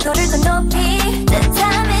racing 속도를 더 높이 The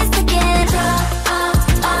time is ticking.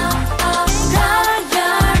 Draw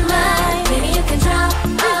your mind Baby you can draw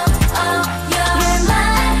your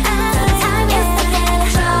mind The time is ticking.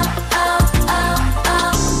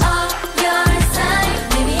 your side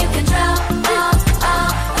Baby you can draw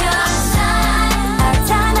your side Our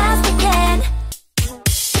time is ticking.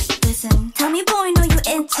 Listen, tell me boy know you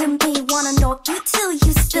into me wanna know you too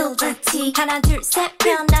you spill the tea 하나 둘 셋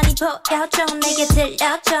편안히 보여줘 내게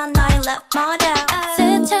들려줘 너의 love motto.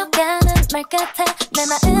 스쳐가는 말 같아 내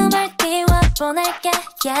마음을 띄워보낼게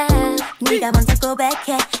yeah 네가 먼저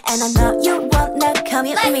고백해 And I know you wanna come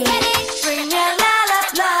with me. Bring me a lot of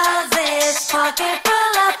roses pocket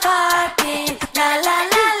full of heart pink La la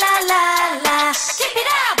la la la la. Keep it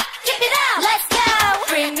up, let's go.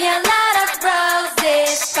 Bring me a lot of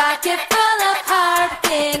roses pocket full of heart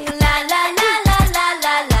pink La la la la la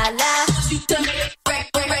la la la.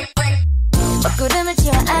 구름을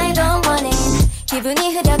치워 I don't want it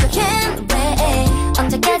기분이 흐려도 can't wait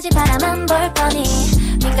언제까지 바라만 볼 거니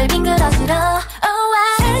빙글빙글 어지러 oh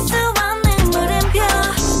wow 셀 수 없는 물음표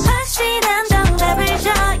확실한 정답을 줘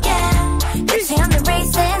yeah. 끝이 없는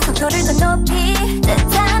racing 속도를 더 높이 The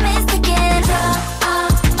time is ticking.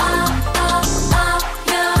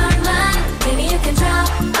 your mind Baby you can draw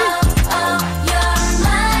your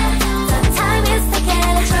mind The time is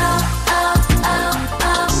ticking.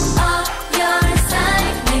 your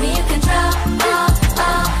side Baby you can draw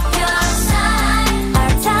your side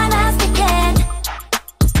Our time is ticking.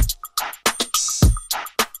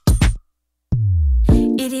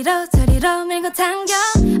 이리로 저리로 밀고 당겨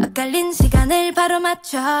엇갈린 시간을 바로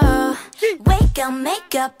맞춰 Wake up,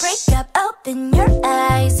 make up, break up, open your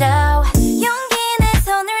eyes. Oh. 용기 내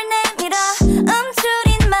손을 내밀어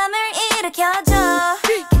움츠린 맘을 일으켜줘.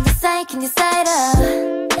 Can you side up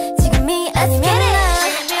지금이 아니면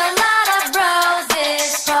Give me a lot of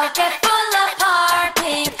roses, pocket full of heart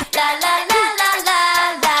pink. La la la la la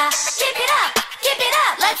la. Keep it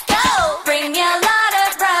up, let's go. Bring me a lot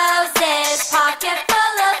of roses, pocket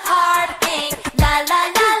full of heart pink. La la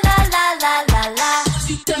la la la la la la.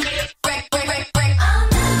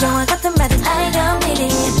 영화 같은 말은 I don't need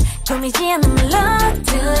it 보이지 않는 melody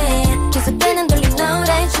do it 계속되는 돌림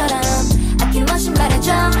노래처럼 아낌없이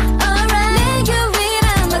말해줘 Alright 내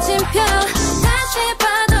유일한 마침표 다시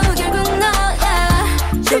봐도 결국 너야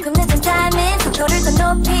조금 늦은 타이밍 속도를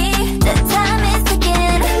더 높이 The time is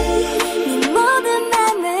ticking. 네 모든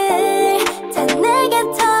맘을 다 내게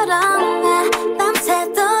털어놔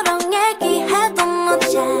밤새도록 얘기해도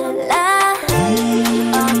모자라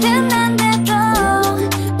어긋난데도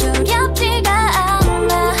두렵지가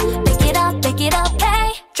않아 Pick it up,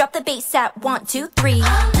 hey. Drop the bass at 1, 2, 3.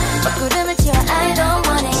 구름을 치워 I don't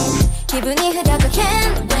want it 기분이 흐려도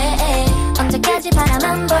can't wait 언제까지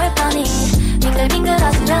바라만 볼 거니 빙글빙글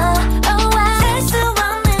어지러 oh wow 셀 수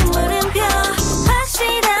없는 물음표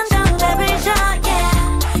확실한 정답을 줘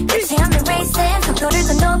yeah. 끝이 없는 racing 속도를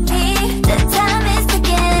더 높이 The time is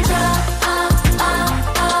ticking.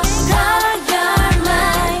 Draw your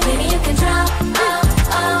mind Baby you can draw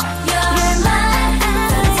your mind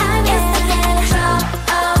The time is ticking.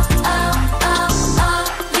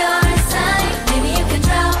 your side Baby you can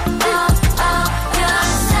draw your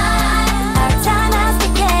side Our time is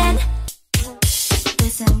ticking.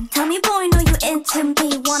 Listen, tell me boy know you into me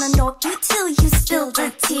wanna know you too you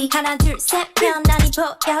하나 둘 셋 편안히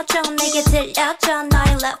보여줘 내게 들려줘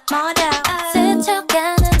너의 love motto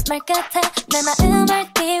스쳐가는 말 같아 내 마음을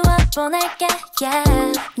띄워보낼게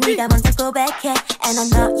yeah. 네가 먼저 고백해 And I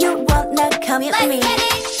know you wanna commit Let's me get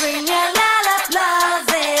it Bring your la la love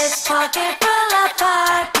this pocket full of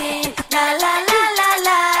heartbeat La la la la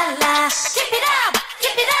la la Keep it up,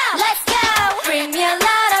 keep it up Let's go Bring me a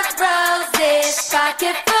lot of roses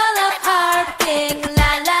Pocket full of heartbeat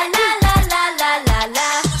La la la la la la la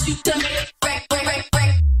la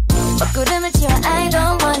먹구름을 치워 I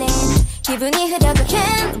don't want it 기분이 흐려도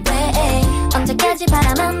can't wait 언제까지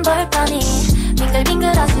바라만 볼 거니 빙글빙글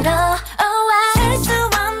어지러 oh I 셀 수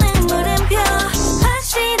없는 물음표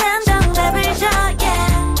확실한 정답을 줘 yeah.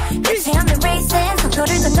 끝이 없는 racing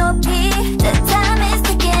속도를 더 높이 The time is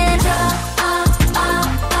ticking Draw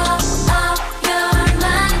you're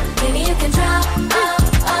mine Baby you can draw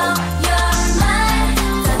you're mine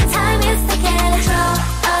The time is ticking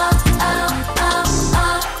Draw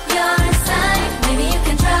your sign Baby you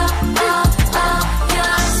can draw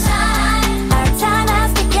your sign Our time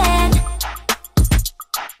has begun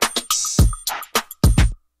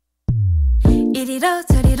이리로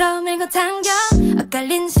저리로 밀고 당겨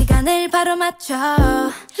엇갈린 시간을 바로 맞춰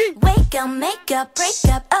Wake up, make up, break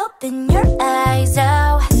up, open your eyes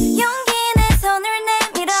oh. 용기 내 손을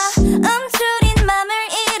내밀어 움츠린 맘을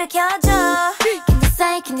일으켜줘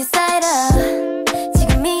Can decide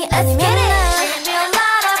지금이 아니면 Give me a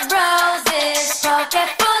lot of roses Pocket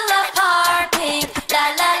full of heart pink La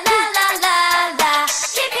la la la la la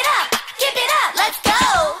Keep it up, let's go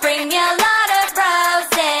Bring me a lot of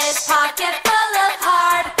roses Pocket full of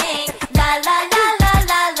heart pink La la la la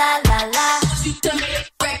la la la la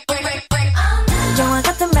영화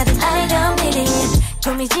같은 말은 I don't need it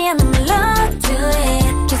꾸미지 않는 말로 Do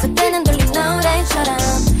it 계속되는 돌림 노래처럼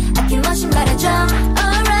아낌없이 말해줘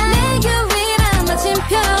Alright 내 유일한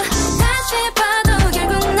마침표 다시 봐도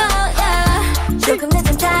결국 너야 조금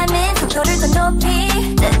늦은 타이밍 속도를 더 높이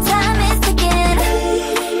The time is ticking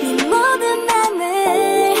네 모든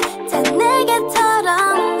맘을 다 내게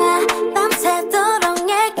털어놔 밤새도록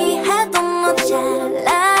얘기해도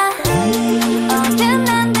모자라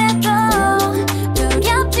어긋난데도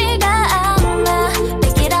두렵지가 않아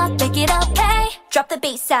Back it up, hey Drop the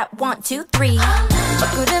bass at 1, 2, 3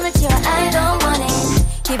 먹구름을 치워 I don't want it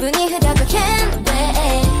기분이 흐려도 can't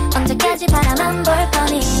wait 언제까지 바라만 볼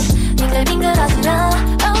거니 빙글빙글 어지러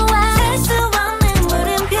oh I 셀 수 없는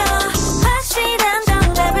물음표 확실한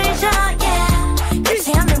정답을 줘 yeah.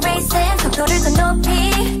 끝이 없는 racing 속도를 더 높이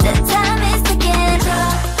The time is ticking Draw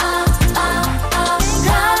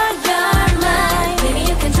you're mine Baby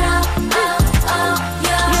you can draw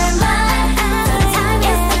you're mine The time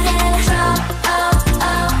is ticking Draw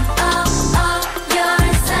your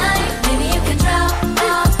sign Baby you can draw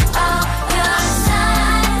your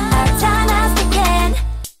sign Our time has begun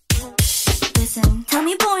Listen, tell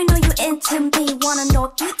me boy, know you into me Wanna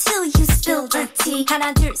know you too, you spill the tea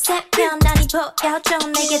하나 둘 셋 편안히 보여줘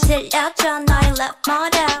내게 들려줘 너의 love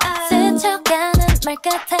motto 스쳐가는 말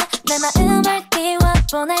같아 내 마음을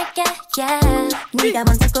띄워보낼게 yeah. 네가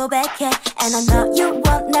먼저 고백해 And I know you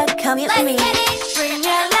wanna commit Let's me get it Bring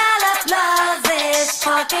your la la love this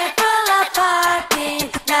pocket full of heartbeat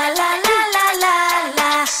La la la la la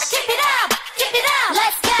la Keep it up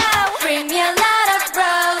Let's go Bring me a lot of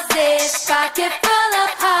roses Pocket full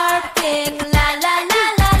of heartbeat La la la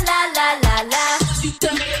la la la la la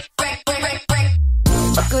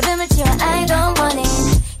먹구름을 치워 I don't want it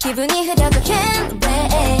기분이 흐려도 can't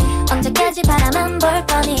wait 언제까지 바라만 볼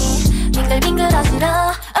거니 빙글빙글 어지러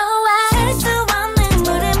oh I 셀 수 없는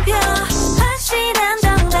물음표 확실한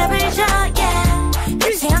정답을 줘 yeah.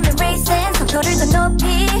 끝이 없는 racing 속도를 더 높이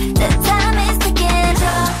The time is ticking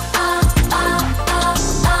Draw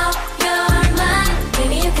you're mine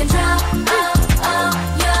Baby you can draw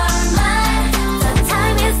you're mine The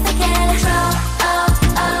time is ticking Draw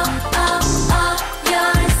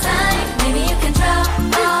your sign Baby you can draw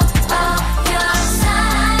your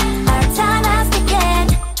sign Our time has begun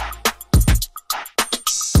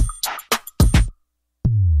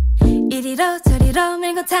이리로 저리로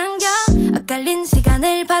밀고 당겨 엇갈린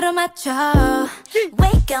시간을 바로 맞춰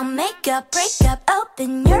Wake up, make up, break up,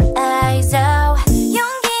 open your eyes oh.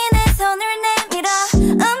 용기 내 손을 내밀어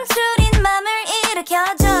움츠린 맘을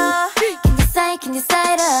일으켜줘 Can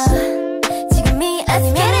decide 지금이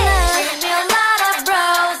아니면 Give me a lot of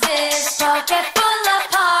roses Pocket full of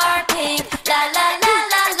heart pink La la la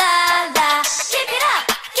la la la Keep it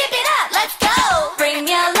up, let's go Bring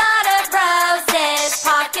me a lot of roses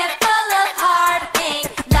Pocket full of heart pink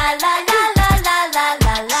La la la la la la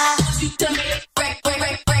la la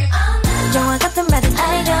영화 같은 말은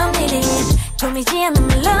I don't need it 꾸미지 않는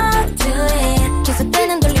말로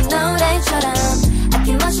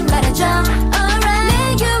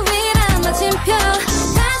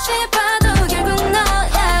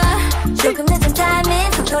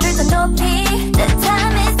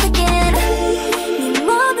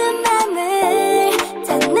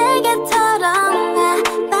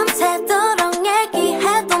내게처럼 밤새도록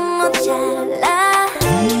얘기해도 모자라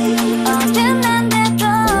어긋난데도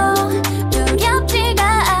두렵지가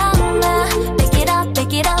않아 Back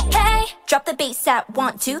it up, hey Drop the bass at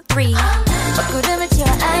 1, 2, 3 구름을 치워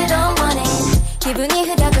I don't want it 기분이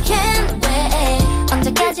흐려도 can't wait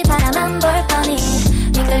언제까지 바라만 볼 거니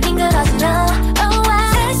빙글빙글 어지러 oh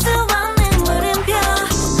wow 셀 수 없는 물음표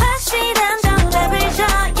확실한 정답을 줘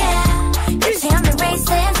yeah 끝이 없는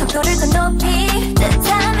racing 속도를 더 높이 The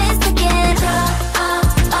time is ticking Drop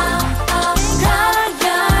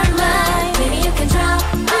your mind Baby you can drop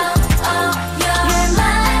your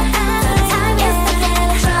mind The time is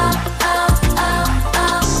ticking Drop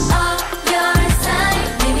your side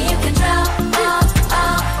Baby you can drop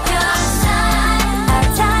your side Our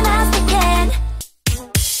time is ticking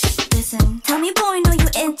Listen, tell me boy know you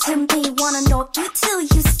into me Wanna know you too,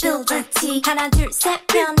 you spill the tea 하나 둘 셋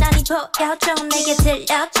편안히 보여줘 내게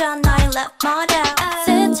들려줘 너의 love model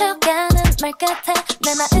스쳐가는 말 같아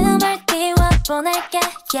내 마음을 띄워보낼게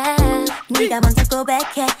yeah 네가 먼저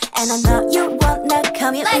고백해 And I know you wanna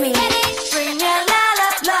come with me Bring your la la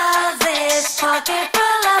love this pocket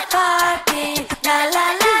full of heartbeat La la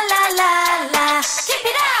la la la la Keep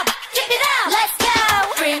it up, let's go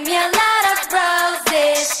Bring your lot of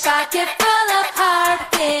roses pocket full of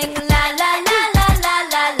heartbeat La la la la la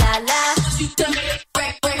la la la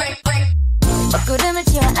구름을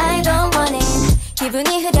치워 I don't want it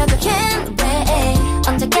기분이 흐려도 can't wait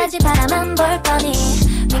언제까지 바라만 볼 거니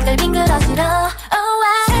빙글빙글 어지러 oh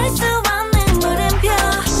wow 셀 수 없는 물음표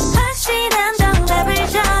확실한 정답을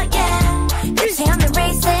줘 yeah 끝이 없는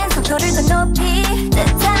racing 속도를 더 높이 The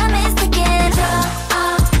time is ticking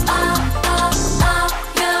Drop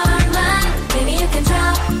your mind Baby you can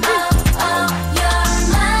drop your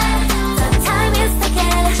mind The time is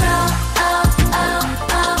ticking Drop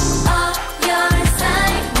your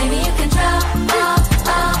side Baby you can drop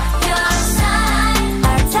your side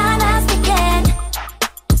Our time is ticking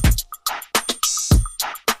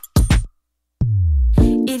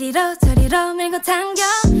이리로 저리로 밀고 당겨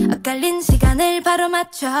엇갈린 시간을 바로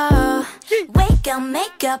맞춰 Wake up,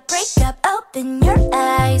 make up, break up, open your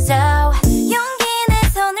eyes oh 용기 내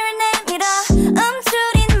손을 내밀어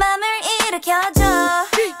움츠린 맘을 일으켜줘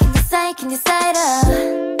Can you side up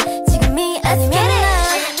지금이 아니면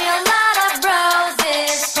Bring me a lot of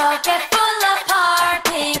roses Pocket full of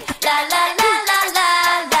heartbeat La la la la la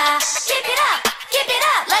la Keep it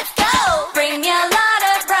up, let's go Bring me a lot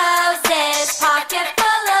of roses Pocket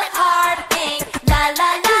full of heartbeat La la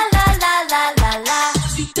la la la la la la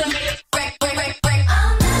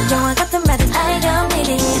영화 같은 말은 I don't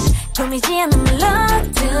need it 꾸미지 않는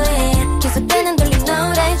말로 do it 계속되는 돌림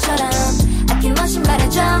노래처럼 아낌없이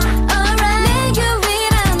말해줘 Alright 내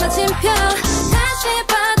유일한 마침표 다시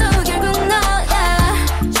봐도 결국 너야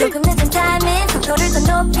조금 늦은 타이밍 속도를 더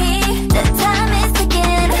높이 The time is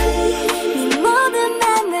ticking 네 모든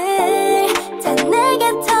맘을 다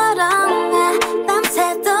내게처럼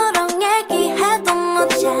밤새도록 얘기해도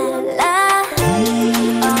모자라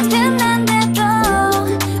어긋난데도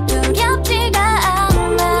두렵지가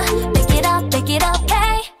않아 Back it up,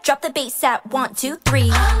 hey Drop the bass at 1, 2, 3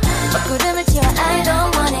 구름을 치워 I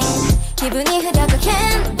don't want it 기분이 흐려도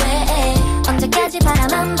can't wait 언제까지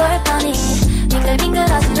바라만 볼 거니 빙글빙글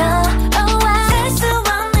어지러 oh wow 셀 수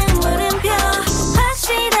없는 물음표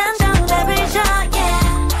확실한 정답을 줘 yeah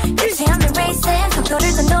끝이 없는 racing 속도를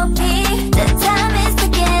더 높이 The time is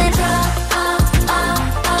ticking Drop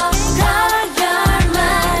your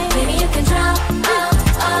mind Baby you can drop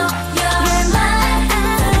your mind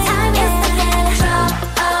The time is ticking Drop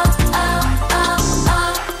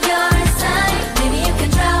your side Baby you can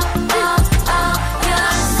drop your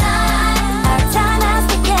side Our time is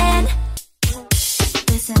ticking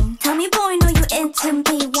Listen, tell me boy know you into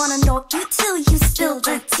me Wanna know you too, you spill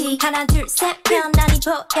the tea 하나 둘 셋 편안히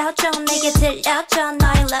보여줘 내게 들려줘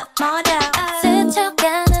너의 love model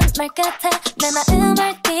스쳐가는 말 같아 내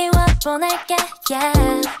마음을 띄워보낼게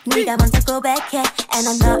yeah 네가 먼저 고백해 And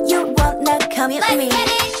I know you wanna come with me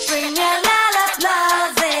Bring your la la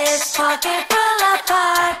love this pocket full of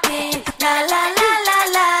heartbeat La la la la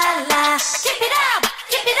la la Keep it up,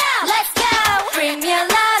 let's go Bring your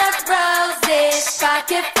lot of roses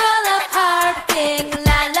pocket full of heartbeat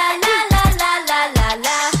La la la la la la la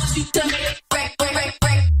la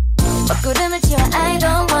구름을 치워 I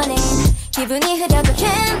don't want it 기분이 흐려도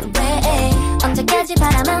can't wait 언제까지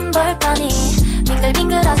바라만 볼 거니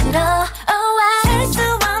빙글빙글 어지러 oh wow 셀 수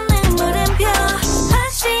없는 물음표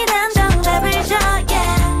확실한 정답을 줘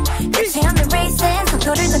yeah 끝이 없는 racing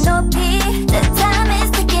속도를 더 높이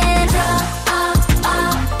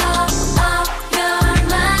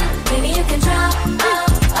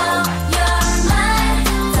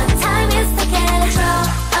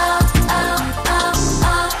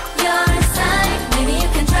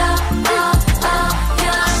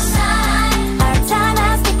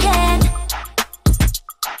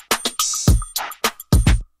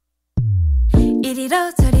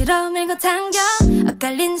이리로 저리로 밀고 당겨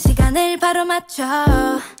엇갈린 시간을 바로 맞춰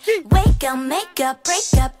Wake up, make up,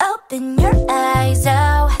 break up, open your eyes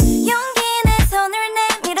oh. 용기 내 손을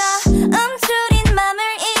내밀어 움츠린 맘을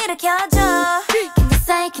일으켜줘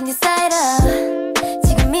Can you side up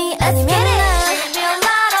지금이 아니면 Give me a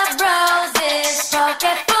lot of roses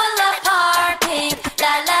pocket full of heart pink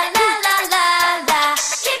La la la la la la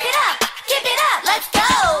Keep it up, let's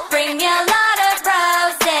go Bring me a lot of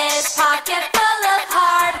roses pocket full of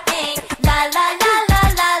heart pink La la la la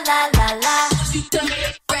la la la la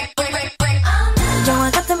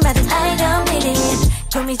영화 같은 말은 I don't need it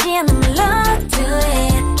고미지 않는 melody do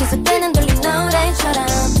it 계속되는 돌림 노래처럼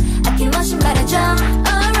아낌없이 말해줘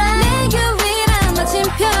Alright 내 위란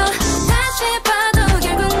마침표 다시 봐도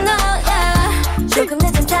결국 너야 조금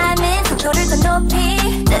늦은 타이밍 속도를 더 높이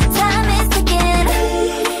The time is ticking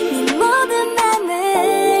네 모든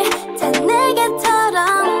맘을 다 내게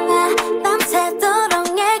털어놔 밤새도록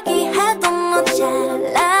얘기해도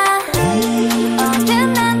모자라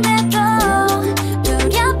어긋난데도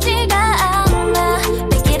두렵지가 않아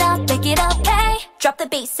Back it up, hey Drop the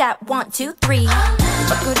bass at 1, 2, 3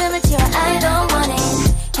 먹구름을 치워 I don't want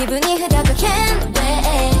it 기분이 흐려도 can't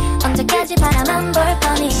wait 언제까지 바라만 볼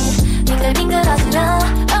거니 빙글빙글 어지러워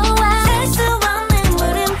oh, wow. 셀 수 없는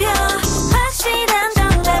물음표 확실한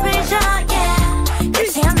정답을 줘 yeah.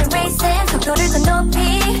 끝이 없는 racing 속도를 더 높이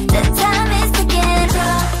The time is ticking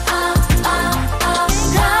Drop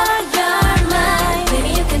your mind Baby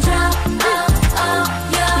you can drop your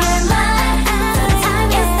mind The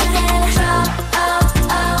time is ticking Drop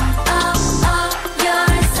your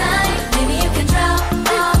side Baby you can drop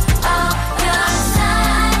your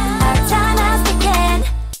side Our time is ticking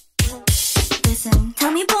Listen,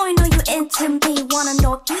 tell me boy, know you into me Wanna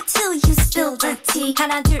know you till you spill the tea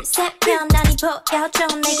하나 둘 셋 편안히 보여줘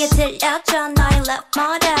내게 들려줘 너의 love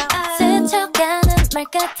model 스쳐가는 말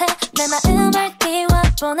같아 내 마음을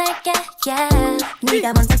띄워보낼게 yeah.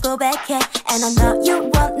 네가 먼저 고백해 And I know you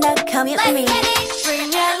wanna come with me Let's get it Bring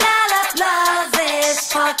me a lot of roses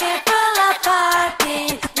Pocket full of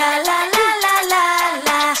party La la la la la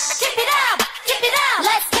la Keep it up,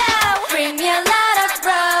 let's go Bring me a lot of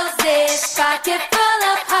roses Pocket full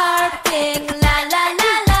of party La la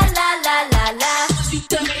la la la la la la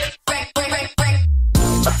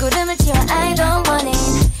먹구름을 치워 I don't want it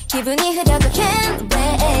기분이 흐려도 can't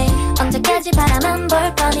wait 언제까지 바라만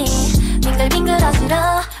볼 거니 빙글빙글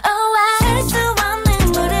어지러워 oh, wow. 셀 수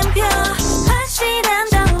없는 물음표 확실한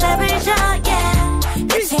정답을 줘 yeah.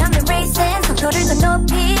 끝이 없는 racing 속도를 더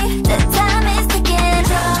높이 The time is ticking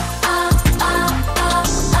Drop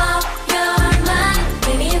your mind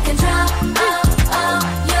Baby you can drop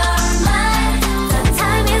your mind The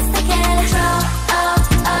time is ticking Drop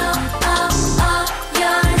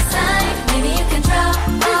your side Baby you can drop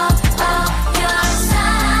your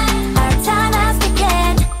side Our time is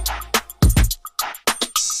ticking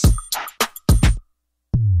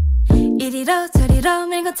이리로 저리로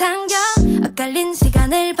밀고 당겨 엇갈린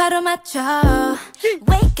시간을 바로 맞춰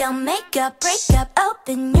Wake up, make up, break up,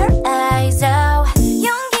 open your eyes oh.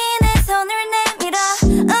 용기 내 손을 내밀어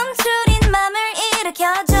움츠린 맘을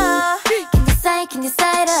일으켜줘 Can you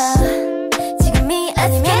side up 지금이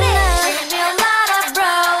아니면 Give me a lot of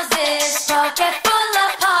roses Pocket full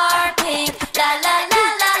of heart pink La la la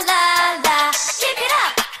la la la Keep it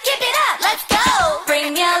up, let's go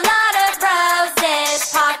Bring me a lot of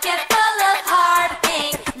roses Pocket full of heart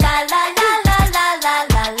pink La la la la la la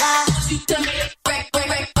la la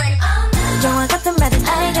영화 같은 말은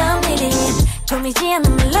I don't need it 고미지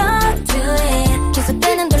않는 melody do it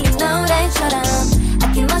계속되는 돌림 노래처럼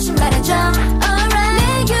아낌없이 말해줘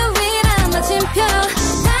Alright 내 위란 마침표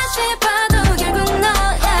다시 봐도 결국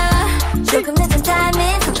너야 조금 늦은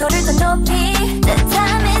타이밍 속도를 더 높이 The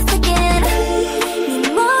time is ticking 네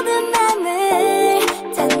모든 맘을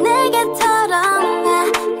다 내게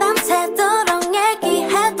털어놔 밤새도록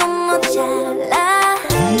얘기해도 모자라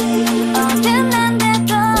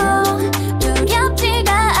어긋난데도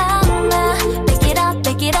두렵지가 않아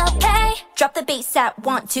Back it up, hey Drop the bass at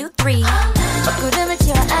 1, 2, 3 먹구름을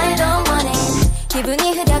치워 I don't want it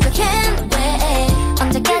기분이 흐려도 can't